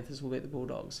 and the Panthers will beat the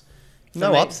Bulldogs.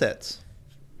 No upsets.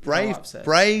 Brave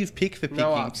pick for picking.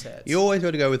 No upsets. You always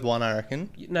got to go with one, I reckon.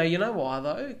 No, you know why,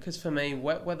 though? Because for me,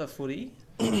 wet weather footy...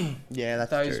 Yeah, that's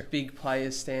those true. big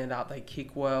players stand up, they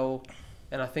kick well,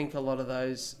 and I think a lot of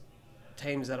those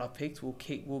teams that I've picked will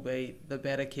be the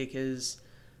better kickers.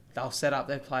 They'll set up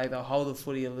their play, they'll hold the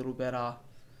footy a little better.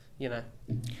 You know,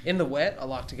 in the wet, I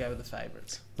like to go with the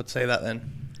favourites. Let's say that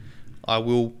then. I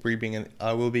will be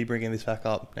bringing this back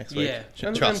up next week. Yeah,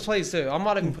 and please do. I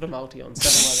might even put a multi on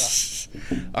 7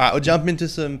 like that. All right, we'll jump into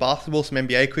some basketball, some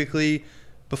NBA quickly.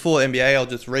 Before NBA, I'll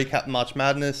just recap March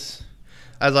Madness.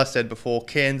 As I said before,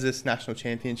 Kansas National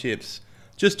Championships,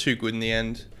 just too good in the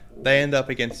end. They end up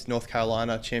against North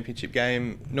Carolina championship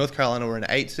game. North Carolina were an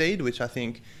 8 seed, which I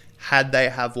think, had they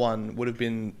have won, would have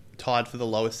been tied for the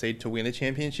lowest seed to win a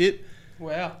championship.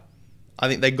 Wow. I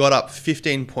think they got up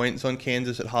 15 points on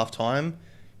Kansas at halftime,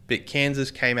 but Kansas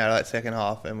came out of that second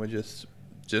half and were just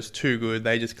too good.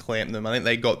 They just clamped them. I think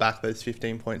they got back those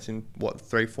 15 points in,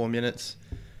 3-4 minutes.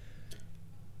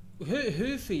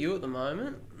 Who for you at the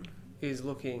moment is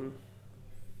looking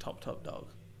top dog?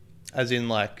 As in,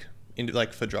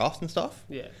 for drafts and stuff?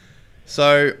 Yeah.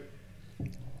 So,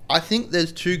 I think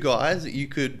there's 2 guys that you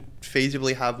could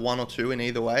feasibly have 1 or 2 in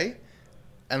either way.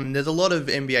 And there's a lot of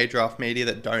NBA draft media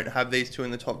that don't have these 2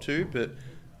 in the top 2, but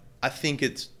I think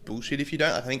it's bullshit if you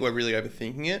don't. I think we're really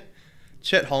overthinking it.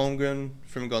 Chet Holmgren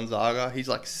from Gonzaga, he's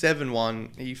like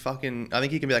 7'1". I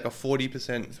think he can be like a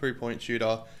 40% three-point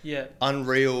shooter. Yeah.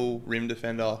 Unreal rim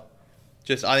defender.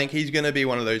 I think he's going to be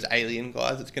one of those alien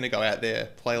guys that's going to go out there,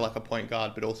 play like a point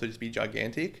guard, but also just be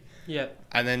gigantic. Yeah.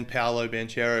 And then Paolo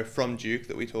Banchero from Duke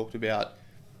that we talked about.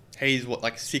 He's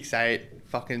 6'8",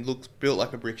 fucking looks built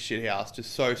like a brick shit house,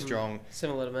 just so strong.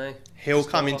 Similar to me. He'll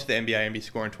come into the NBA and be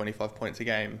scoring 25 points a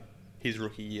game his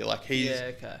rookie year.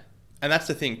 Yeah, okay. And that's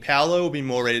the thing. Paolo will be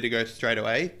more ready to go straight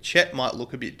away. Chet might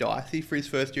look a bit dicey for his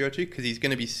first year or two because he's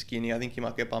going to be skinny. I think he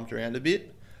might get bumped around a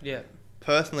bit. Yeah.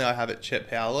 Personally, I have it Chet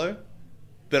Paolo.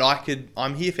 But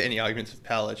I'm here for any arguments of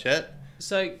Paolo Chet.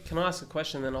 So, can I ask a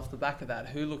question then off the back of that?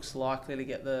 Who looks likely to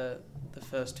get the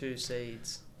first 2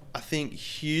 seeds? I think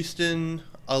Houston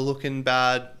are looking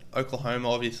bad. Oklahoma,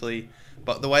 obviously.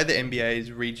 But the way the NBA's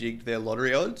rejigged their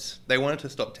lottery odds, they wanted to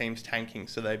stop teams tanking,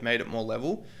 so they've made it more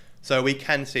level. So we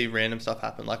can see random stuff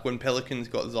happen. Like when Pelicans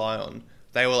got Zion,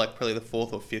 they were probably the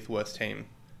 4th or 5th worst team.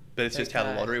 But it's just how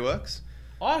the lottery works.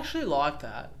 I actually like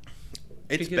that.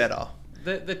 It's better.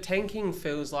 The tanking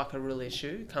feels like a real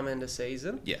issue come end of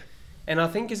season. Yeah. And I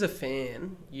think as a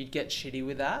fan, you'd get shitty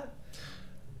with that.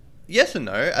 Yes and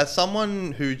no. As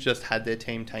someone who just had their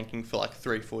team tanking for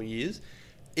 3-4 years,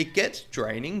 it gets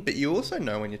draining, but you also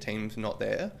know when your team's not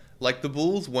there. The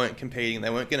Bulls weren't competing.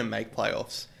 They weren't going to make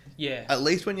playoffs. Yeah. At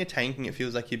least when you're tanking, it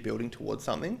feels like you're building towards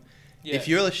something. Yeah. If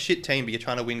you're a shit team, but you're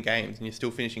trying to win games and you're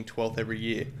still finishing 12th every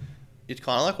year, it's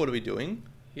kind of what are we doing?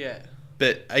 Yeah.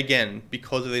 But again,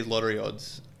 because of these lottery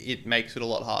odds, it makes it a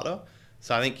lot harder.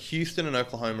 So I think Houston and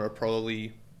Oklahoma are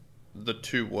probably the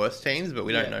 2 worst teams, but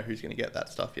we don't know who's going to get that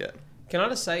stuff yet. Can I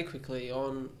just say quickly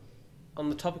on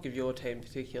the topic of your team,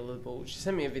 particularly the Bulls, you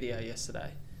sent me a video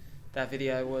yesterday. That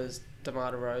video was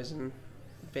DeMar DeRozan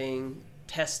being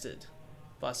tested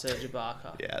by Serge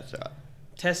Ibaka. Yeah, that's right.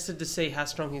 Tested to see how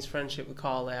strong his friendship with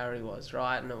Kyle Lowry was,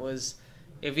 right? And it was,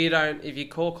 if you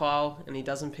call Kyle and he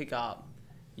doesn't pick up,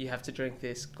 you have to drink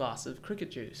this glass of cricket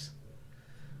juice,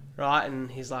 right? And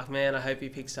he's like, man, I hope he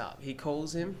picks up. He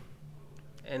calls him,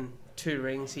 and 2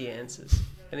 rings, he answers.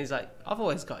 And he's like, I've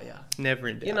always got you. Never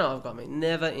in doubt. You know I've got me.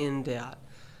 Never in doubt.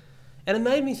 And it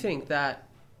made me think that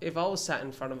if I was sat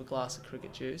in front of a glass of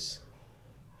cricket juice,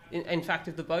 in fact,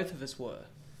 if the both of us were,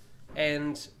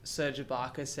 and Serge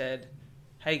Ibaka said,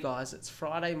 hey guys, it's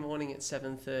Friday morning at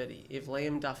 7:30. If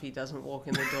Liam Duffy doesn't walk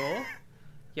in the door,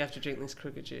 you have to drink this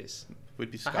cricket juice. We'd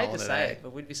be I sculling hate to say it,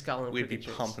 but we'd be sculling We'd be cricket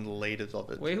juice. pumping litres of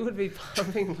it. We would be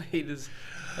pumping litres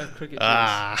of cricket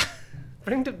juice.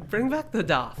 Bring back the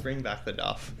duff. Bring back the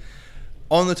duff.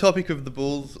 On the topic of the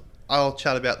Bulls, I'll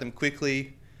chat about them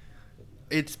quickly.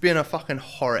 It's been a fucking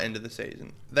horror end of the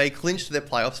season. They clinched their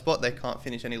playoff spot. They can't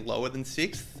finish any lower than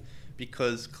 6th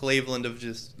because Cleveland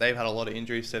they've had a lot of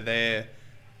injuries. So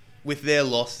with their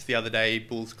loss the other day,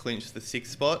 Bulls clinched the 6th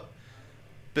spot.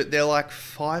 But they're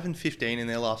 5-15 in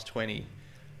their last 20.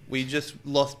 We just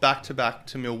lost back-to-back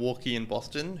to Milwaukee and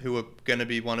Boston, who are going to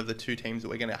be one of the two teams that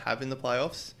we're going to have in the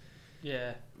playoffs.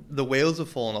 Yeah. The wheels have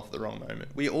fallen off at the wrong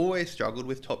moment. We always struggled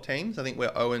with top teams. I think we're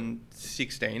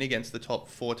 0-16 against the top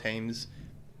 4 teams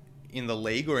in the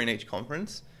league or in each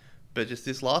conference. But just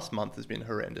this last month has been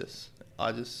horrendous.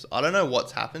 I don't know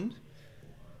what's happened,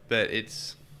 but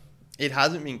it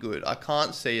hasn't been good. I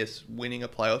can't see us winning a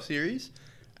playoff series,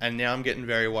 and now I'm getting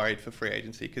very worried for free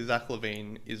agency because Zach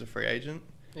LaVine is a free agent,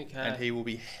 and he will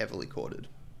be heavily courted.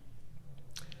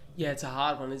 Yeah, it's a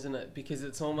hard one, isn't it? Because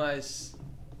it's almost,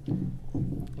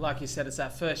 like you said, it's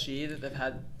that first year that they've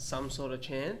had some sort of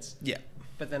chance. Yeah.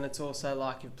 But then it's also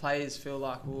like if players feel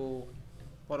like, well,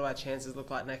 what do our chances look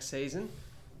like next season?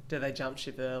 Do they jump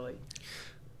ship early?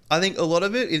 I think a lot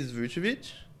of it is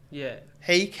Vucevic. Yeah.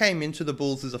 He came into the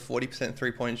Bulls as a 40%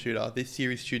 three-point shooter. This year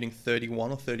he's shooting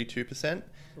 31 or 32%.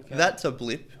 Okay. That's a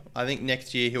blip. I think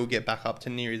next year he'll get back up to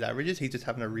near his averages. He's just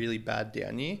having a really bad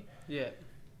down year. Yeah.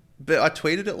 But I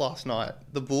tweeted it last night.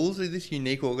 The Bulls are this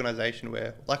unique organisation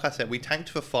where, like I said, we tanked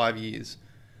for 5 years.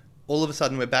 All of a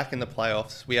sudden we're back in the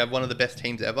playoffs. We have one of the best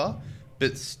teams ever,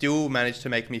 but still managed to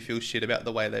make me feel shit about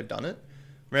the way they've done it.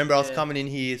 Remember, I was coming in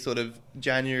here sort of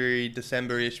January,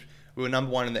 December-ish. We were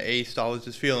number 1 in the East. I was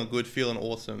just feeling good, feeling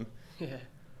awesome. Yeah.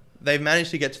 They've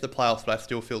managed to get to the playoffs, but I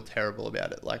still feel terrible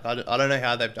about it. Like, I don't know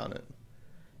how they've done it.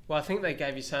 Well, I think they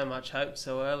gave you so much hope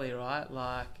so early, right?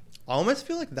 Like, I almost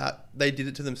feel like that they did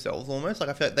it to themselves almost. Like,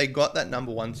 I feel like they got that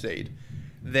number 1 seed,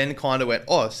 then kind of went,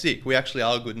 oh, sick, we actually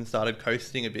are good, and started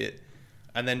coasting a bit.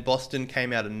 And then Boston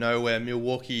came out of nowhere.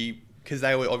 Milwaukee, because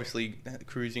they were obviously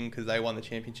cruising because they won the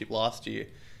championship last year.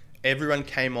 Everyone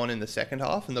came on in the second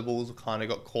half, and the Bulls kind of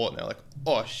got caught, and they're like,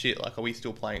 oh, shit, like, are we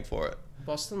still playing for it?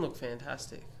 Boston looked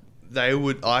fantastic.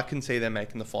 I can see them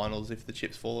making the finals if the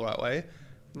chips fall the right way.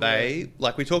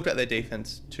 Like we talked about their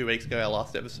defense 2 weeks ago, our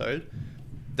last episode.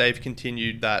 They've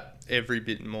continued that every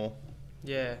bit more.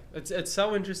 Yeah, it's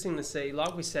so interesting to see.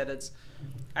 Like we said, it's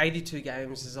 82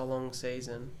 games is a long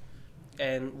season.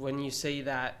 And when you see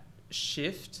that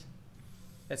shift,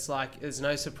 it's like there's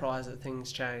no surprise that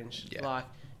things change. Yeah. Like,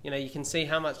 you can see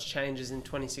how much changes in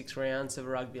 26 rounds of a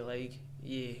rugby league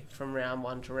year from round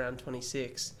 1 to round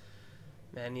 26.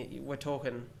 Man, we're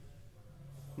talking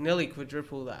nearly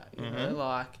quadruple that, you know,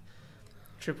 like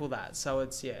triple that. So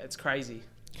it's crazy.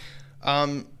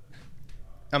 Our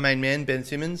main man, Ben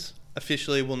Simmons,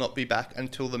 officially will not be back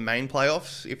until the main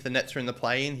playoffs. If the Nets are in the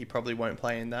play-in, he probably won't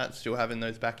play in that, still having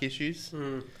those back issues.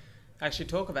 Actually,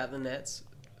 talk about the Nets.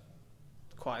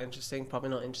 Quite interesting. Probably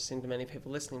not interesting to many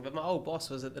people listening, but my old boss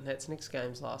was at the Nets-Knicks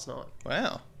games last night.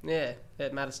 Wow. Yeah,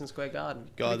 at Madison Square Garden.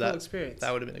 God, cool experience.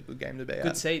 That would have been a good game to be at.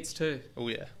 Good seats too. Oh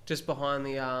yeah. Just behind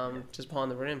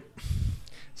the rim.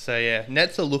 So yeah,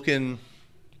 Nets are looking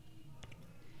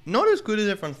not as good as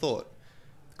everyone thought.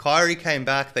 Kyrie came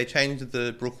back. They changed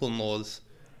the Brooklyn laws,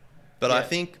 but I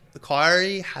think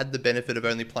Kyrie had the benefit of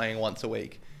only playing once a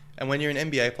week. And when you're an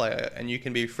NBA player and you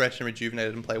can be fresh and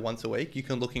rejuvenated and play once a week, you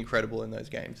can look incredible in those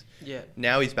games. Yeah.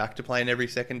 Now he's back to playing every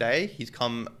second day. He's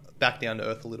come back down to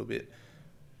earth a little bit.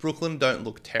 Brooklyn don't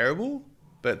look terrible,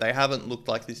 but they haven't looked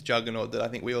like this juggernaut that I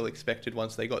think we all expected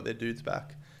once they got their dudes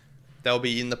back. They'll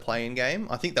be in the play-in game.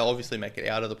 I think they'll obviously make it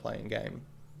out of the play-in game.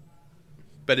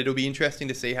 But it'll be interesting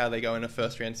to see how they go in a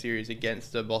first-round series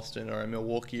against a Boston or a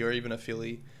Milwaukee or even a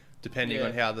Philly, depending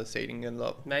on how the seeding ends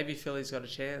up. Maybe Philly's got a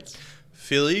chance.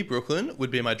 Philly, Brooklyn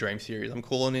would be my dream series. I'm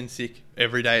calling in sick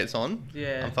every day it's on.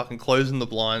 Yeah. I'm fucking closing the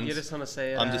blinds. You just want to see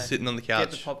it. I'm just sitting on the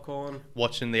couch. Get the popcorn.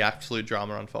 Watching the absolute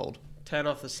drama unfold. Turn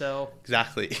off the cell.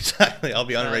 Exactly. I'll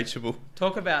be unreachable.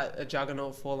 Talk about a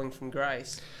juggernaut falling from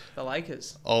grace. The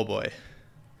Lakers. Oh boy.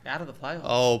 Out of the playoffs.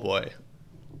 Oh boy.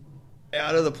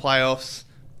 Out of the playoffs.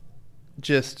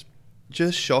 Just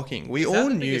shocking. We all knew. Is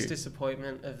that the biggest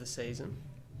disappointment of the season?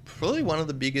 Probably one of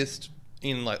the biggest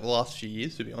in like the last few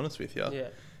years, to be honest with you. Yeah.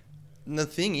 And the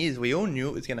thing is, we all knew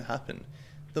it was going to happen.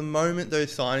 The moment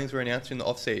those signings were announced in the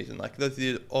off-season, like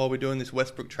we're doing this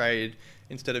Westbrook trade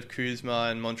instead of Kuzma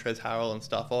and Montrezl Harrell and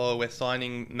stuff. Oh, we're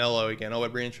signing Melo again. Oh, we're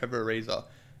bringing Trevor Ariza.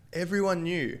 Everyone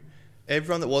knew.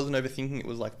 Everyone that wasn't overthinking it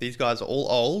was like, these guys are all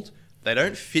old. They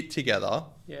don't fit together.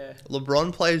 Yeah.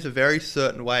 LeBron plays a very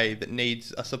certain way that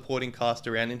needs a supporting cast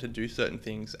around him to do certain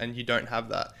things, and you don't have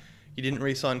that. You didn't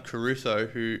re-sign Caruso,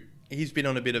 who he's been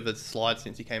on a bit of a slide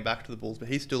since he came back to the Bulls, but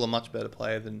he's still a much better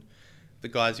player than the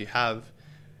guys you have.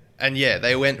 And yeah,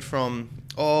 they went from,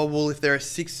 oh, well, if they're a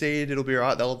 6th seed, it'll be all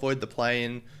right, they'll avoid the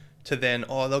play-in, to then,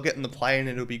 oh, they'll get in the play-in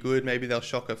and it'll be good, maybe they'll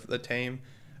shock the team.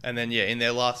 And then, yeah, in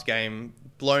their last game,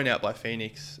 blown out by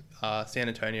Phoenix, San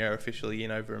Antonio officially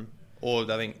in over them, or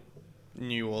I think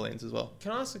New Orleans as well.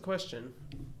 Can I ask a question?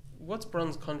 What's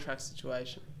Bron's contract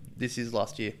situation? this is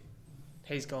last year.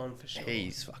 He's gone for sure.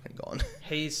 He's fucking gone.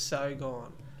 He's so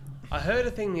gone. I heard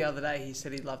a thing the other day. He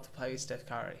said he'd love to play with Steph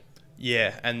Curry.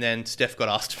 Yeah, and then Steph got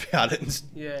asked about it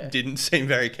and didn't seem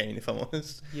very keen, if I'm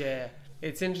honest. Yeah.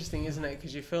 It's interesting, isn't it?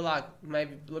 Because you feel like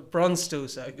maybe LeBron's still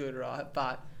so good, right?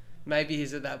 But maybe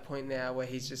he's at that point now where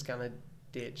he's just going to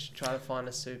ditch, try to find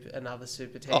another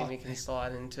super team he can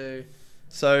slide into.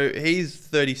 So he's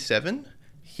 37.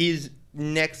 His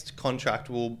next contract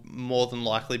will more than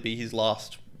likely be his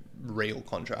last real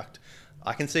contract.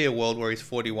 I can see a world where he's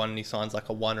 41 and he signs like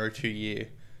a 1 or 2 year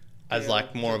as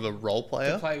like more of a role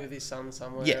player. To play with his son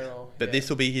somewhere. Yeah, but this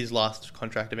will be his last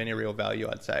contract of any real value,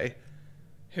 I'd say.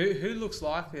 Who looks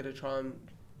likely to try and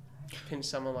pinch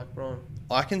someone like Bron?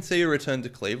 I can see a return to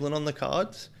Cleveland on the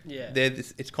cards. Yeah.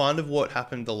 It's kind of what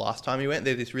happened the last time he went.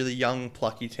 They're this really young,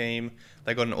 plucky team.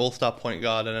 They got an all-star point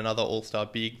guard and another all-star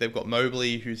big. They've got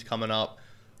Mobley, who's coming up.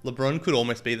 LeBron could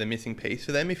almost be the missing piece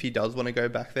for them if he does want to go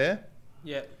back there.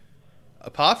 Yeah.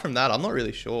 Apart from that, I'm not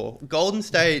really sure. Golden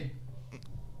State,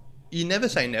 you never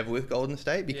say never with Golden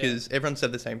State because everyone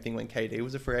said the same thing when KD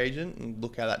was a free agent, and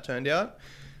look how that turned out.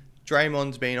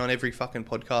 Draymond's been on every fucking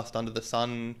podcast under the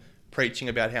sun preaching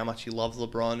about how much he loves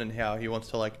LeBron and how he wants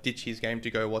to like ditch his game to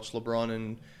go watch LeBron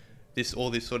and all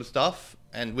this sort of stuff.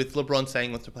 And with LeBron saying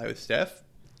he wants to play with Steph,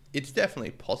 it's definitely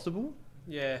possible.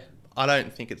 Yeah. I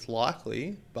don't think it's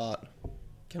likely, but...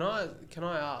 Can I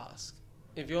ask,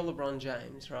 if you're LeBron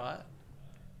James, right?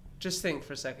 Just think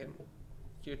for a second.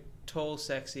 You're tall,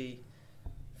 sexy,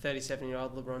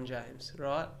 37-year-old LeBron James,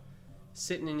 right?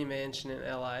 Sitting in your mansion in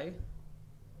LA.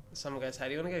 Someone goes, hey,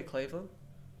 do you want to go to Cleveland?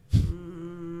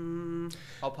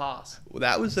 I'll pass. Well,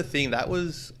 that was the thing. That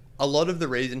was a lot of the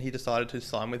reason he decided to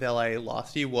sign with LA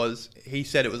last year was he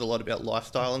said it was a lot about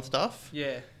lifestyle and stuff.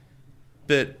 Yeah.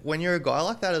 But when you're a guy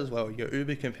like that as well, you're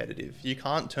uber competitive. You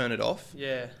can't turn it off.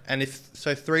 Yeah. And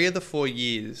 3 of the 4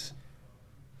 years,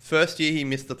 first year he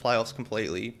missed the playoffs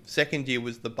completely. Second year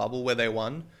was the bubble where they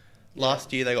won.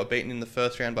 Last year they got beaten in the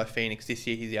first round by Phoenix. This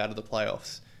year he's out of the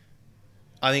playoffs.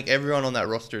 I think everyone on that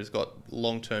roster has got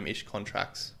long-term-ish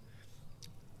contracts.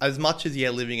 As much as,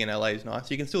 living in LA is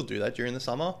nice, you can still do that during the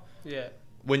summer. Yeah.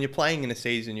 When you're playing in a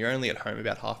season, you're only at home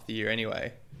about half the year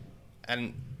anyway.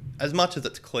 And as much as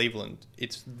it's Cleveland,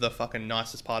 it's the fucking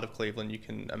nicest part of Cleveland you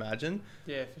can imagine.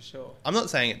 Yeah, for sure. I'm not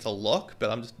saying it's a lock,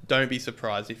 but don't be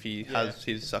surprised if he has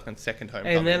his fucking second home.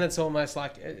 And then it's almost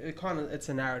like it's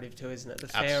a narrative too, isn't it? The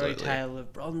fairy tale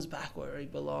of Bron's back where he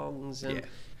belongs, and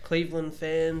Cleveland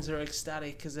fans are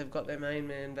ecstatic because they've got their main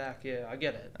man back. Yeah, I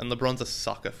get it. And LeBron's a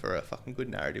sucker for a fucking good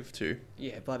narrative too.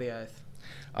 Yeah, bloody oath.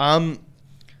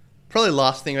 Probably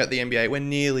last thing about the NBA, we're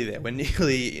nearly there. We're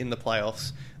nearly in the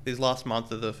playoffs. This last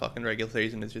month of the fucking regular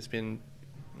season has just been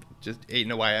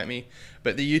eating away at me.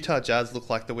 But the Utah Jazz look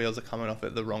like the wheels are coming off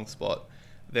at the wrong spot.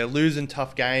 They're losing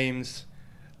tough games.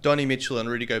 Donnie Mitchell and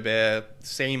Rudy Gobert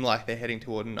seem like they're heading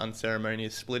toward an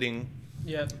unceremonious splitting.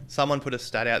 Yeah. Someone put a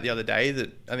stat out the other day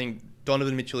that I think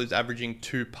Donovan Mitchell is averaging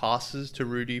 2 passes to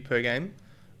Rudy per game.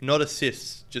 Not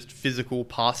assists, just physical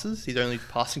passes. He's only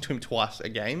passing to him twice a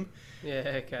game.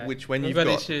 Yeah, okay. Which when We've got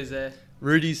issues there.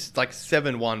 Rudy's like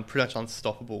 7-1, pretty much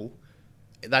unstoppable.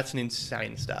 That's an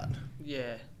insane stat.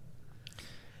 Yeah.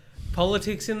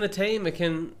 Politics in the team, it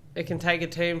can take a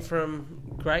team from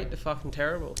great to fucking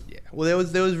terrible. Yeah. Well,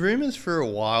 there was rumours for a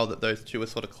while that those two were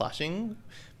sort of clashing,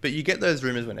 but you get those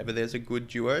rumours whenever there's a good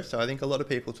duo, so I think a lot of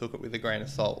people took it with a grain of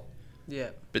salt. Yeah.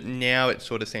 But now it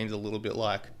sort of seems a little bit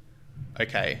like,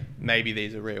 okay, maybe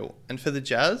these are real. And for the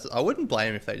Jazz, I wouldn't blame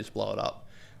them if they just blow it up.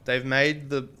 They've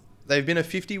been a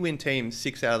 50-win team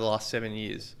 6 out of the last 7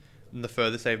 years. And the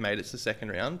furthest they've made it's the second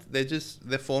round.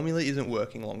 Their formula isn't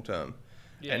working long term.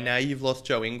 Yeah. And now you've lost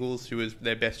Joe Ingles, who was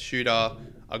their best shooter,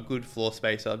 a good floor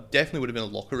spacer. Definitely would have been a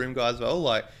locker room guy as well.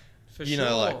 Like,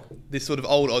 like this sort of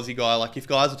old Aussie guy. Like, if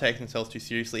guys are taking themselves too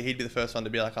seriously, he'd be the first one to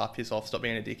be like, piss off, stop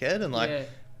being a dickhead. And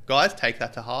guys take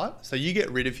that to heart. So you get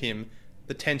rid of him,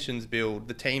 the tensions build,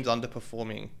 the team's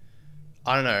underperforming.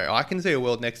 I don't know. I can see a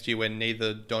world next year when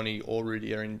neither Donnie or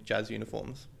Rudy are in Jazz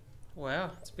uniforms.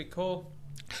 Wow, it's a big call.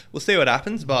 We'll see what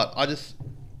happens, but I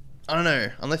don't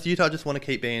know. Unless Utah just want to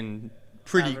keep being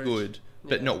pretty good,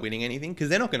 but not winning anything, because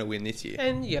they're not going to win this year.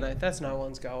 And, that's no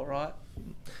one's goal, right?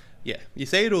 Yeah, you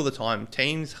see it all the time.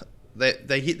 Teams,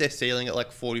 they hit their ceiling at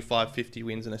like 45, 50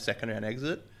 wins in a second round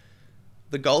exit.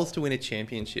 The goal is to win a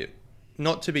championship,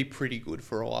 not to be pretty good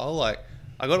for a while. Like,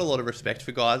 I got a lot of respect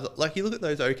for guys. Like, you look at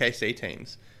those OKC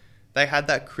teams. They had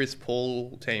that Chris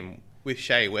Paul team with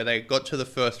Shea where they got to the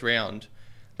first round.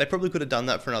 They probably could have done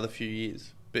that for another few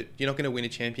years. But you're not going to win a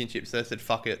championship, so they said,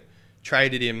 fuck it.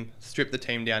 Traded him, stripped the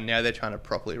team down. Now they're trying to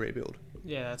properly rebuild.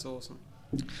 Yeah, that's awesome.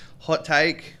 Hot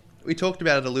take. we talked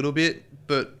about it a little bit,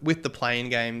 but with the playing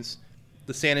games,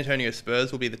 the San Antonio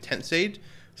Spurs will be the 10th seed,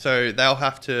 so they'll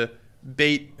have to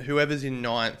beat whoever's in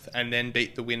 9th and then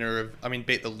beat the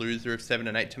loser of 7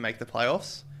 and 8 to make the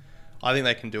playoffs. I think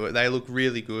they can do it. They look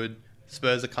really good.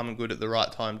 Spurs are coming good at the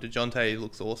right time. DeJounte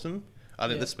looks awesome. I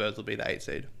think the Spurs will be the 8th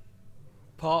seed.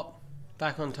 Pop,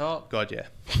 back on top. God, yeah.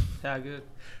 How good.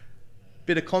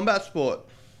 Bit of combat sport.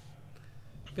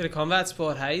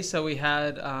 Hey? So we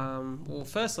had...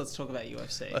 first let's talk about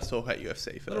UFC. Let's talk about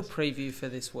UFC first. A little preview for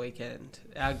this weekend.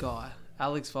 Our guy,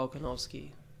 Alex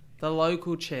Volkanovski, the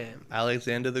local champ.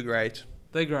 Alexander the Great.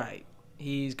 The Great.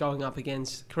 He's going up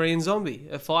against Korean Zombie,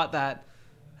 a fight that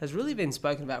has really been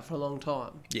spoken about for a long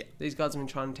time. Yeah. These guys have been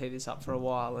trying to tee this up for a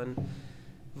while, and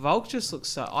Volk just looks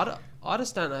so... I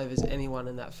just don't know if there's anyone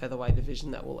in that featherweight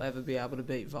division that will ever be able to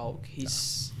beat Volk.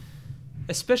 He's...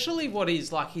 Especially what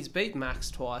he's like, he's beat Max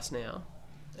twice now.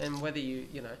 And whether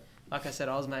like I said,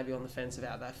 I was maybe on the fence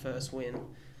about that first win.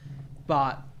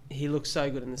 But he looks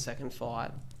so good in the second fight.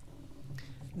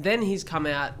 Then he's come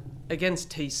out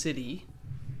against T-City,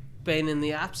 been in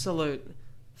the absolute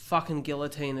fucking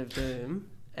guillotine of doom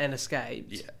and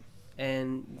escaped. Yeah.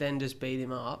 And then just beat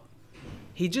him up.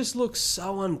 He just looks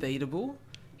so unbeatable.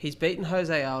 He's beaten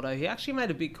Jose Aldo. He actually made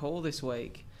a big call this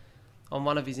week. On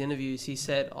one of his interviews, he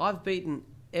said, I've beaten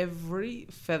every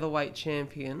featherweight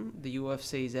champion the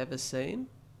UFC's ever seen.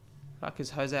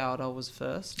 Because Jose Aldo was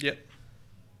first. Yep.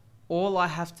 All I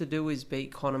have to do is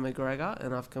beat Conor McGregor,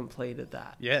 and I've completed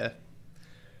that. Yeah.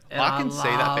 And I can see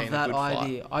that being a good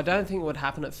idea. fight. I don't think it would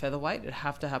happen at featherweight. It'd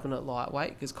have to happen at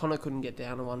lightweight, because Conor couldn't get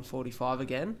down to 145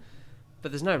 again.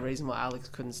 But there's no reason why Alex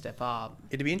couldn't step up.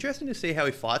 It'd be interesting to see how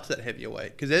he fights that heavier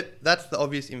weight, because that's the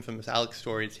obvious infamous Alex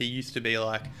story. He used to be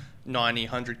like 90,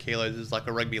 100 kilos as like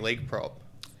a rugby league prop.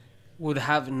 Would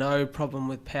have no problem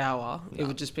with power. No. It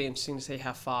would just be interesting to see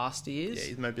how fast he is. Yeah,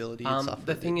 his mobility and stuff.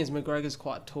 The thing is, McGregor's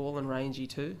quite tall and rangy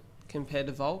too, compared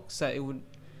to Volk. So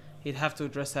he'd have to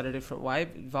address that a different way.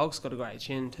 But Volk's got a great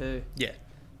chin too. Yeah.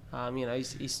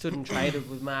 He stood and traded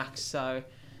with Max. So,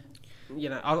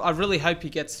 I really hope he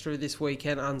gets through this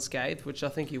weekend unscathed, which I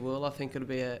think he will. I think it'll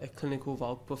be a clinical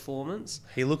Volk performance.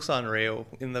 He looks unreal.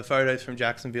 In the photos from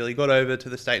Jacksonville, he got over to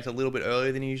the States a little bit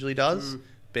earlier than he usually does,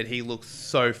 but he looks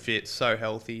so fit, so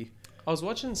healthy. I was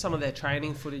watching some of their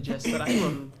training footage yesterday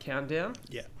on Countdown.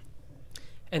 Yeah.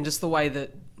 And just the way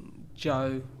that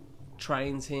Joe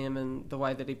trains him and the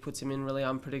way that he puts him in really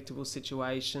unpredictable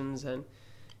situations and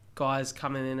guys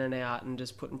coming in and out and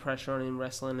just putting pressure on him,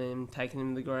 wrestling him, taking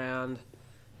him to the ground,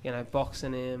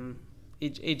 boxing him.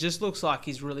 It just looks like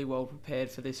he's really well prepared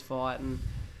for this fight, and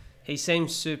he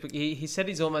seems super... He said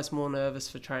he's almost more nervous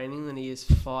for training than he is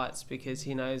for fights because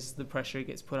he knows the pressure he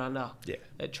gets put under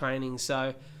at training.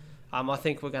 So I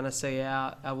think we're going to see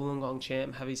our Wollongong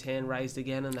champ have his hand raised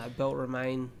again and that belt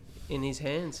remain in his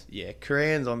hands. Yeah,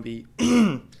 Korean Zombie.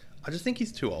 I just think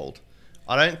he's too old.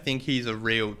 I don't think he's a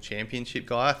real championship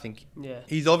guy. I think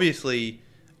he's obviously,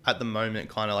 at the moment,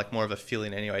 kind of like more of a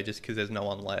fill-in anyway, just because there's no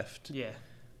one left. Yeah.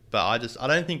 But I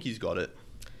don't think he's got it.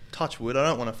 Touch wood, I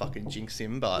don't want to fucking jinx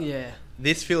him, but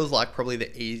this feels like probably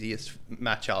the easiest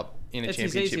matchup in a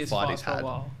championship fight he's had. For a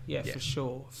while. Yeah,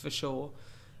 for sure.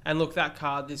 And look, that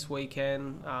card this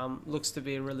weekend looks to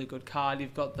be a really good card.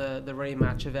 You've got the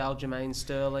rematch of Aljamain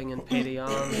Sterling and Peter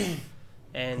Yan,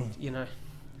 and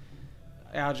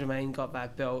Aljamain got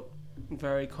that belt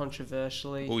very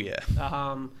controversially. Oh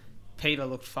yeah. Peter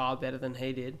looked far better than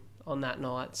he did on that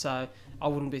night, so I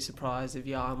wouldn't be surprised if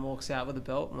Jan walks out with a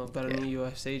belt and we've got a new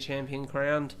UFC champion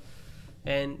crowned,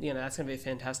 and that's going to be a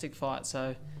fantastic fight.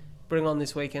 So bring on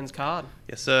this weekend's card.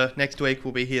 Yes sir, next week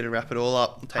we'll be here to wrap it all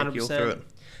up and take 100%. you all through it.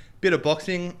 Bit of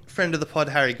boxing. Friend of the pod,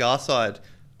 Harry Garside,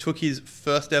 took his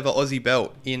first ever Aussie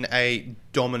belt in a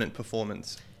dominant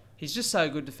performance. He's just so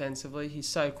good defensively. He's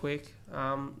so quick.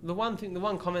 The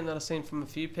one comment that I've seen from a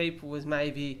few people was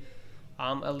maybe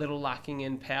a little lacking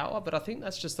in power, but I think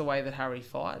that's just the way that Harry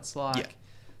fights.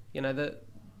 The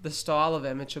style of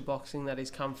amateur boxing that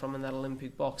he's come from and that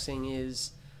Olympic boxing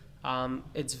is,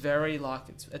 it's very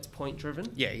it's point driven.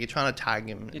 Yeah, you're trying to tag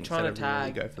him instead of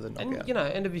really go for the knockout.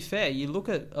 And to be fair, you look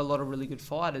at a lot of really good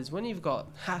fighters. When you've got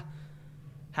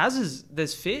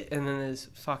there's fit and then there's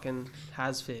fucking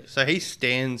has fit. So he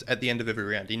stands at the end of every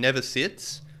round. He never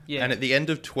sits. Yeah. And at the end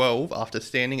of 12, after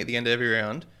standing at the end of every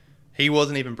round, he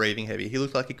wasn't even breathing heavy. He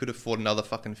looked like he could have fought another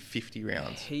fucking 50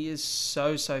 rounds. He is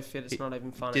so fit. It's not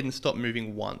even funny. Didn't stop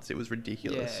moving once. It was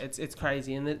ridiculous. Yeah, it's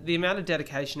crazy. And the amount of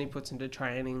dedication he puts into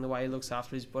training, the way he looks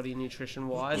after his body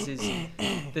nutrition-wise, is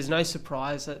there's no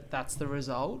surprise that that's the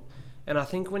result. And I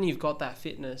think when you've got that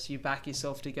fitness, you back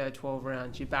yourself to go 12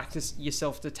 rounds. You back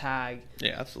yourself to tag.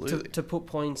 Yeah, absolutely. To put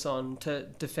points on, to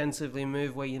defensively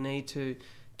move where you need to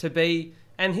be.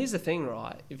 And here's the thing,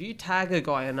 right? If you tag a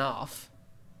guy enough,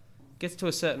 gets to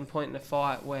a certain point in a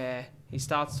fight where he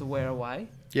starts to wear away.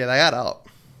 Yeah, they add up.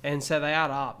 And so they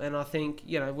add up. And I think,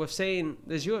 we've seen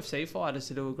there's UFC fighters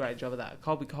who do a great job of that.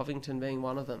 Colby Covington being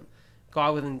one of them. Guy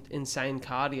with insane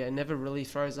cardio, never really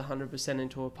throws 100%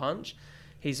 into a punch.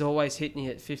 He's always hitting you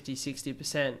at 50,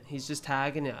 60%. He's just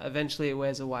tagging you. Eventually it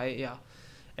wears away at you.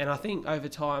 And I think over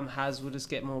time Haz will just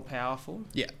get more powerful.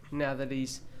 Yeah. Now that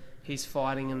he's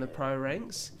fighting in the pro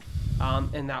ranks.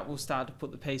 And that will start to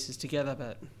put the pieces together.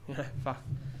 But, fuck.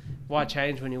 Why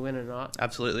change when you're winning, right?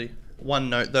 Absolutely.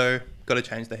 One note, though, got to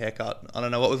change the haircut. I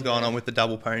don't know what was going on with the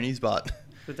double ponies, but...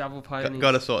 The double ponies.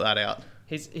 Got to sort that out.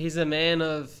 He's a man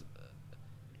of...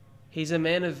 He's a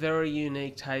man of very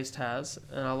unique taste, Haz,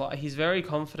 and he's very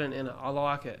confident in it. I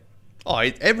like it. Oh,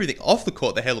 everything off the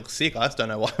court, the hair looks sick. I just don't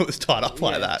know why it was tied up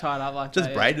like that. Tied up like just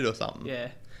that. Just braided or something. Yeah.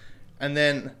 And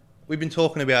then we've been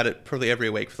talking about it probably every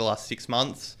week for the last 6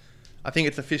 months. I think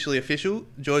it's officially official.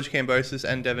 George Kambosos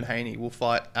and Devin Haney will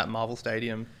fight at Marvel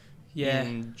Stadium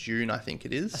in June, I think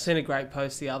it is. I seen a great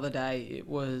post the other day. It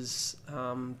was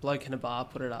Bloke in a Bar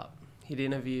put it up. He'd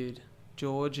interviewed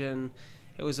George and...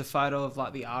 It was a photo of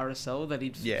like the RSL that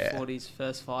he'd fought his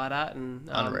first fight at, and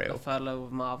a photo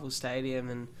of Marvel Stadium,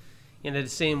 and to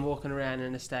see him walking around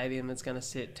in a stadium that's going to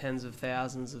sit tens of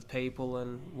thousands of people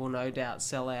and will no doubt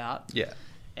sell out. Yeah.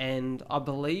 And I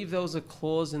believe there was a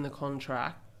clause in the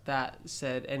contract that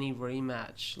said any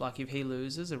rematch, like if he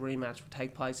loses, a rematch will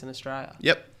take place in Australia.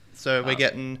 Yep. So we're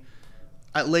getting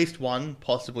at least one,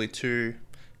 possibly two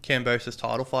Kambosos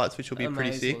title fights, which will be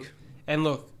pretty sick. And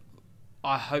look,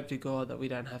 I hope to God that we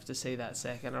don't have to see that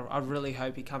second. I really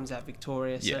hope he comes out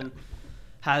victorious and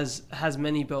has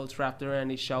many belts wrapped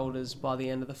around his shoulders by the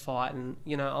end of the fight. And,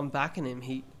 I'm backing him.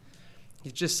 He's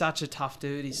just such a tough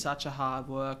dude. He's such a hard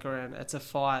worker, and it's a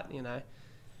fight,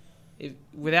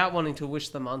 without wanting to wish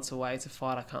the months away, it's a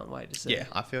fight I can't wait to see. Yeah,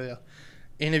 I feel you.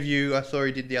 Interview I saw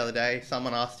he did the other day,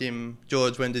 someone asked him,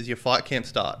 George, when does your fight camp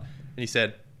start? And he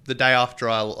said, the day after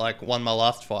I won my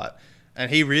last fight. And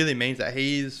he really means that.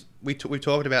 We've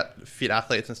talked about fit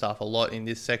athletes and stuff a lot in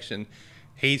this section.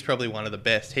 He's probably one of the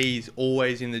best. He's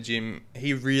always in the gym.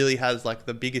 He really has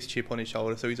the biggest chip on his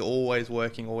shoulder, so he's always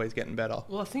working, always getting better.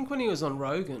 Well, I think when he was on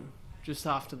Rogan, just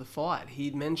after the fight,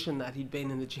 he'd mentioned that he'd been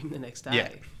in the gym the next day.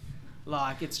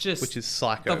 Yeah. It's just... Which is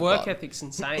psycho. The work ethic's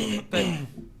insane.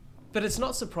 But it's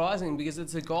not surprising because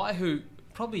it's a guy who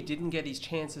probably didn't get his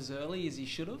chance as early as he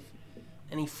should have.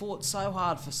 And he fought so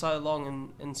hard for so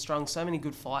long and strung so many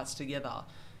good fights together.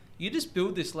 You just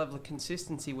build this level of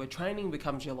consistency where training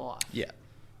becomes your life. Yeah.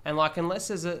 And unless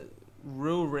there's a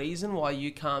real reason why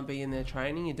you can't be in there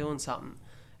training, you're doing something.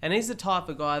 And he's the type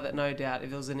of guy that no doubt if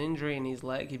there was an injury in his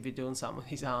leg, he'd be doing something with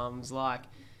his arms.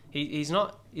 He's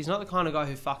not the kind of guy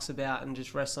who fucks about and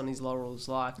just rests on his laurels.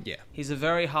 He's a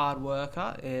very hard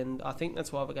worker, and I think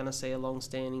that's why we're going to see a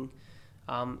long-standing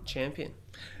champion.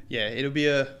 Yeah, it'll be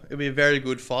a very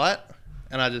good fight,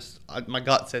 and my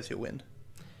gut says he'll win.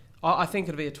 I think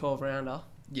it'll be a 12-rounder.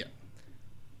 Yeah.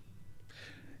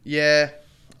 Yeah,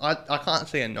 I can't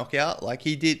see a knockout.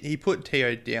 He put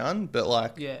Teo down, but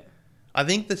I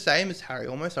think the same as Harry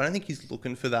almost. I don't think he's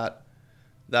looking for that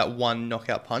one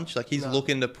knockout punch. He's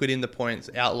looking to put in the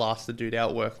points, outlast the dude,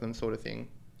 outwork them sort of thing.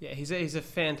 Yeah, he's a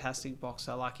fantastic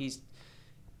boxer.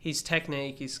 His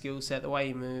technique, his skill set, the way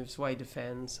he moves, the way he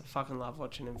defends. I fucking love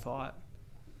watching him fight.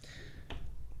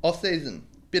 Off season,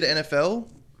 bit of NFL.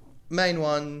 Main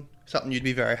one, something you'd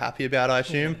be very happy about, I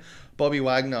assume. Yeah. Bobby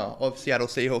Wagner of Seattle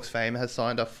Seahawks fame has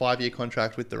signed a 5-year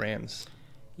contract with the Rams.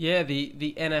 Yeah,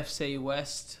 the NFC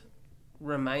West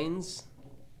remains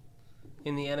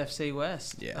in the NFC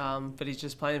West. Yeah. But he's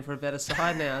just playing for a better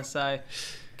side now. So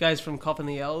goes from copping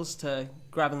the L's to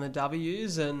grabbing the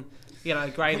W's, and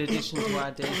great addition to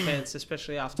our defense,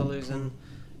 especially after losing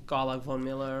a guy like Von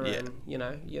Miller. Yeah.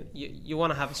 And you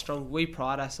want to have a strong. We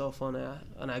pride ourselves on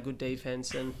our good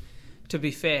defense, and to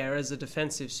be fair, as a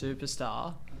defensive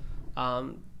superstar,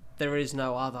 there is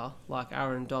no other like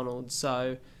Aaron Donald.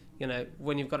 So,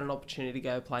 when you've got an opportunity to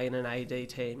go play in an AD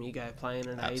team, you go play in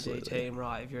an Absolutely. AD team,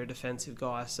 right, if you're a defensive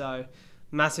guy. So,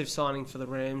 massive signing for the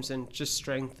Rams, and just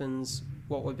strengthens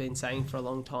what we've been saying for a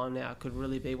long time now. It could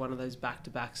really be one of those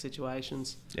back-to-back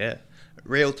situations. Yeah.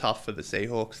 Real tough for the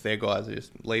Seahawks. Their guys are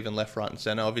just leaving left, right and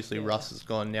centre. Obviously, Russ is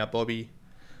gone now, Bobby.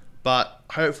 But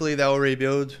hopefully they'll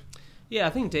rebuild. Yeah, I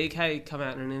think DK come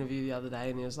out in an interview the other day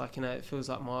and he was like, it feels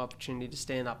like my opportunity to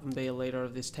stand up and be a leader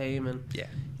of this team. And,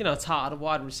 it's hard. A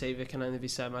wide receiver can only be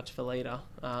so much of a leader.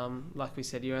 Like we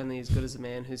said, you're only as good as the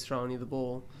man who's throwing you the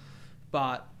ball.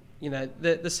 But, the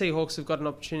Seahawks have got an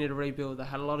opportunity to rebuild. They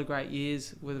had a lot of great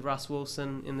years with Russ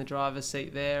Wilson in the driver's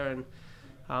seat there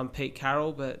and Pete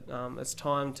Carroll. But it's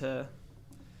time to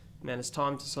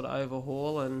sort of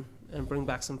overhaul and bring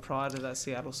back some pride to that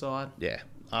Seattle side. Yeah.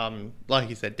 Like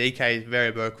you said, DK is very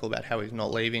vocal about how he's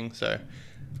not leaving, so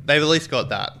they've at least got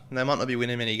that. They might not be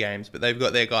winning many games, but they've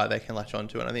got their guy they can latch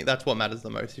onto, and I think that's what matters the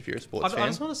most if you're a sports fan. I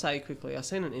just want to say quickly, I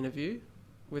seen an interview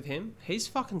with him. He's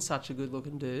fucking such a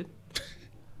good-looking dude.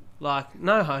 Like,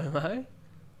 no homo.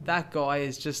 That guy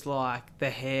is just like, the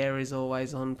hair is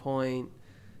always on point,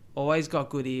 always got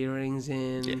good earrings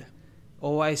in. Yeah.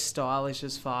 Always stylish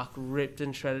as fuck, ripped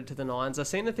and shredded to the nines. I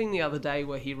seen a thing the other day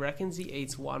where he reckons he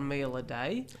eats one meal a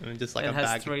day and just like and a has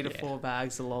bag, 3 to 4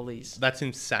 bags of lollies. That's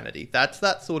insanity. That's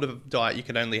that sort of diet you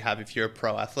can only have if you're a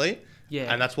pro athlete.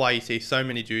 Yeah. And that's why you see so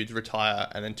many dudes retire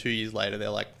and then 2 years later they're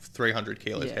like 300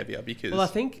 kilos heavier because... Well, I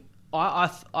think...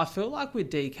 I feel like with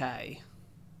DK,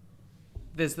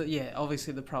 there's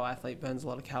obviously the pro athlete burns a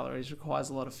lot of calories,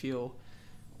 requires a lot of fuel.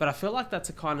 But I feel like that's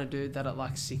a kind of dude that at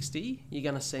like 60, you're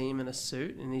going to see him in a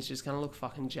suit and he's just going to look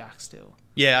fucking jacked still.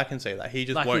 Yeah, I can see that. He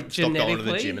just won't stop going to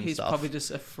the gym and he's stuff. He's probably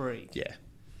just a freak. Yeah.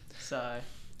 So...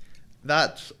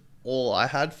 That's all I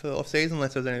had for off-season,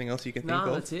 unless there's anything else you can think of.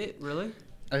 No, that's it, really.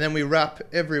 And then we wrap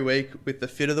every week with the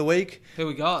fit of the week. Who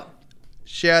we got?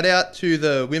 Shout out to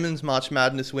the Women's March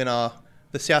Madness winner,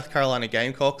 the South Carolina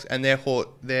Gamecocks, and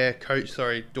their coach,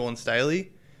 Dawn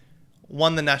Staley,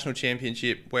 won the national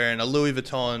championship wearing a Louis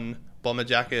Vuitton bomber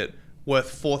jacket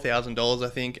worth $4,000, I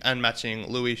think, and matching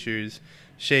Louis shoes.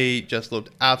 She just looked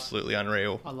absolutely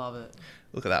unreal. I love it.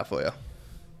 Look at that for you.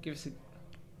 Give us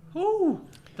a... Ooh!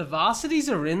 The varsities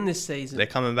are in this season. They're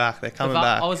coming back.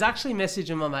 I was actually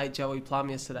messaging my mate Joey Plum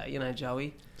yesterday. You know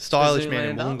Joey? Stylish man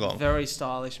in Wollongong. Very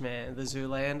stylish man, the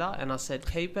Zoolander. And I said,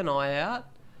 keep an eye out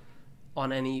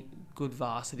on any good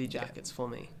varsity jackets for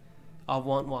me. I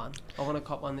want one. I want to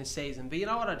cop one this season. But you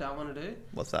know what I don't want to do?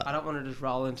 What's that? I don't want to just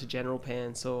roll into General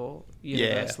Pants or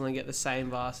Universal and get the same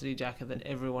varsity jacket that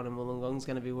everyone in Wollongong is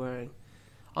going to be wearing.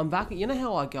 I'm back. You know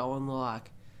how I go on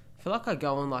I feel like I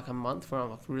go on like a month where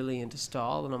I'm like really into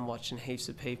style and I'm watching heaps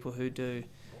of people who do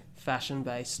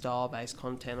fashion-based, style-based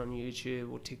content on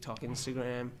YouTube or TikTok,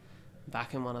 Instagram.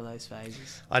 Back in one of those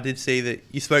phases. I did see that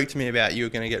you spoke to me about you were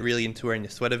going to get really into wearing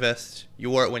your sweater vest. You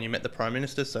wore it when you met the Prime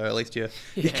Minister, so at least you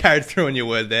carried through on your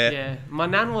word there. Yeah, my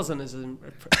nan wasn't as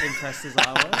impressed as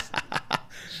I was.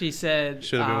 She said...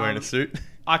 Should have been wearing a suit.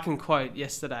 I can quote,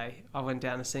 yesterday, I went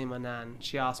down to see my nan.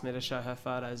 She asked me to show her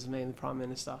photos of me and the Prime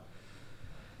Minister.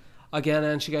 I get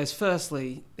her and she goes,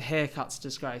 firstly, haircut's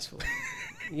disgraceful.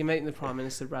 You're meeting the Prime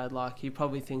Minister, Brad, he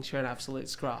probably thinks you're an absolute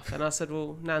scruff. And I said,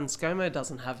 well, Nan, ScoMo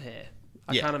doesn't have hair.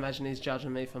 I can't imagine he's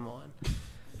judging me for mine.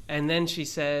 And then she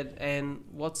said, and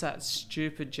what's that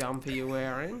stupid jumper you're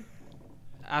wearing?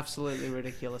 Absolutely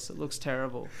ridiculous. It looks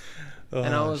terrible.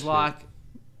 And I was like,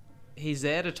 he's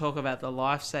there to talk about the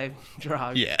life-saving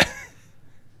drug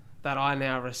that I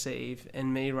now receive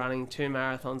and me running 2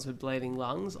 marathons with bleeding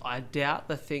lungs. I doubt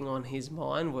the thing on his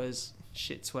mind was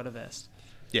shit sweater vest.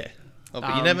 Yeah. Oh,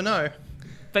 but you never know.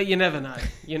 But you never know.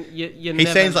 You he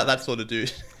never seems know. like that sort of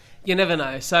dude. You never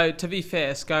know. So, to be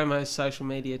fair, ScoMo's social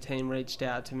media team reached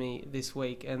out to me this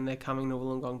week and they're coming to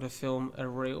Wollongong to film a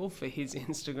reel for his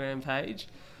Instagram page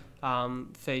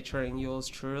featuring yours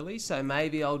truly. So,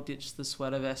 maybe I'll ditch the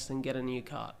sweater vest and get a new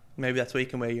cut. Maybe that's where you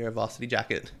can wear your varsity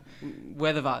jacket.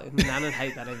 Nan would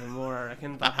hate that even more, I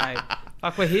reckon. But hey,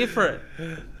 we're here for it.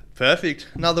 Perfect.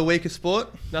 Another week of sport.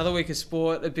 Another week of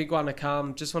sport, a big one to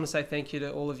come. Just want to say thank you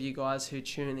to all of you guys who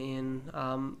tune in.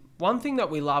 One thing that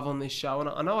we love on this show, and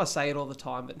I know I say it all the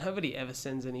time, but nobody ever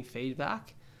sends any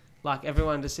feedback.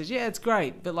 Everyone just says, yeah, it's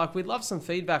great. But we'd love some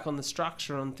feedback on the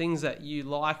structure, on things that you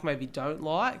like, maybe don't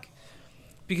like.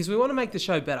 Because we want to make the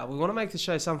show better. We want to make the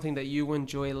show something that you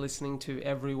enjoy listening to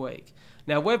every week.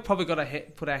 Now, we've probably got to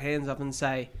put our hands up and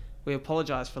say, we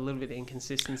apologise for a little bit of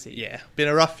inconsistency. Yeah, been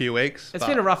a rough few weeks. It's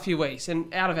been a rough few weeks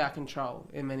and out of our control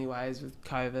in many ways with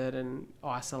COVID and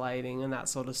isolating and that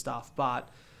sort of stuff. But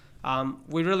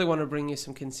we really want to bring you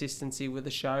some consistency with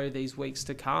the show these weeks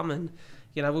to come. And,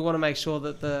 we want to make sure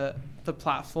that the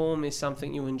platform is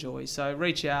something you enjoy. So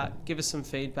reach out, give us some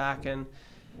feedback, and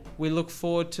we look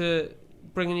forward to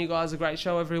bringing you guys a great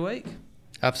show every week.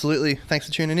 Absolutely. Thanks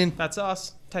for tuning in. That's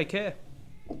us. Take care.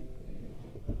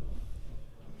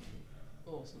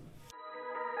 Awesome.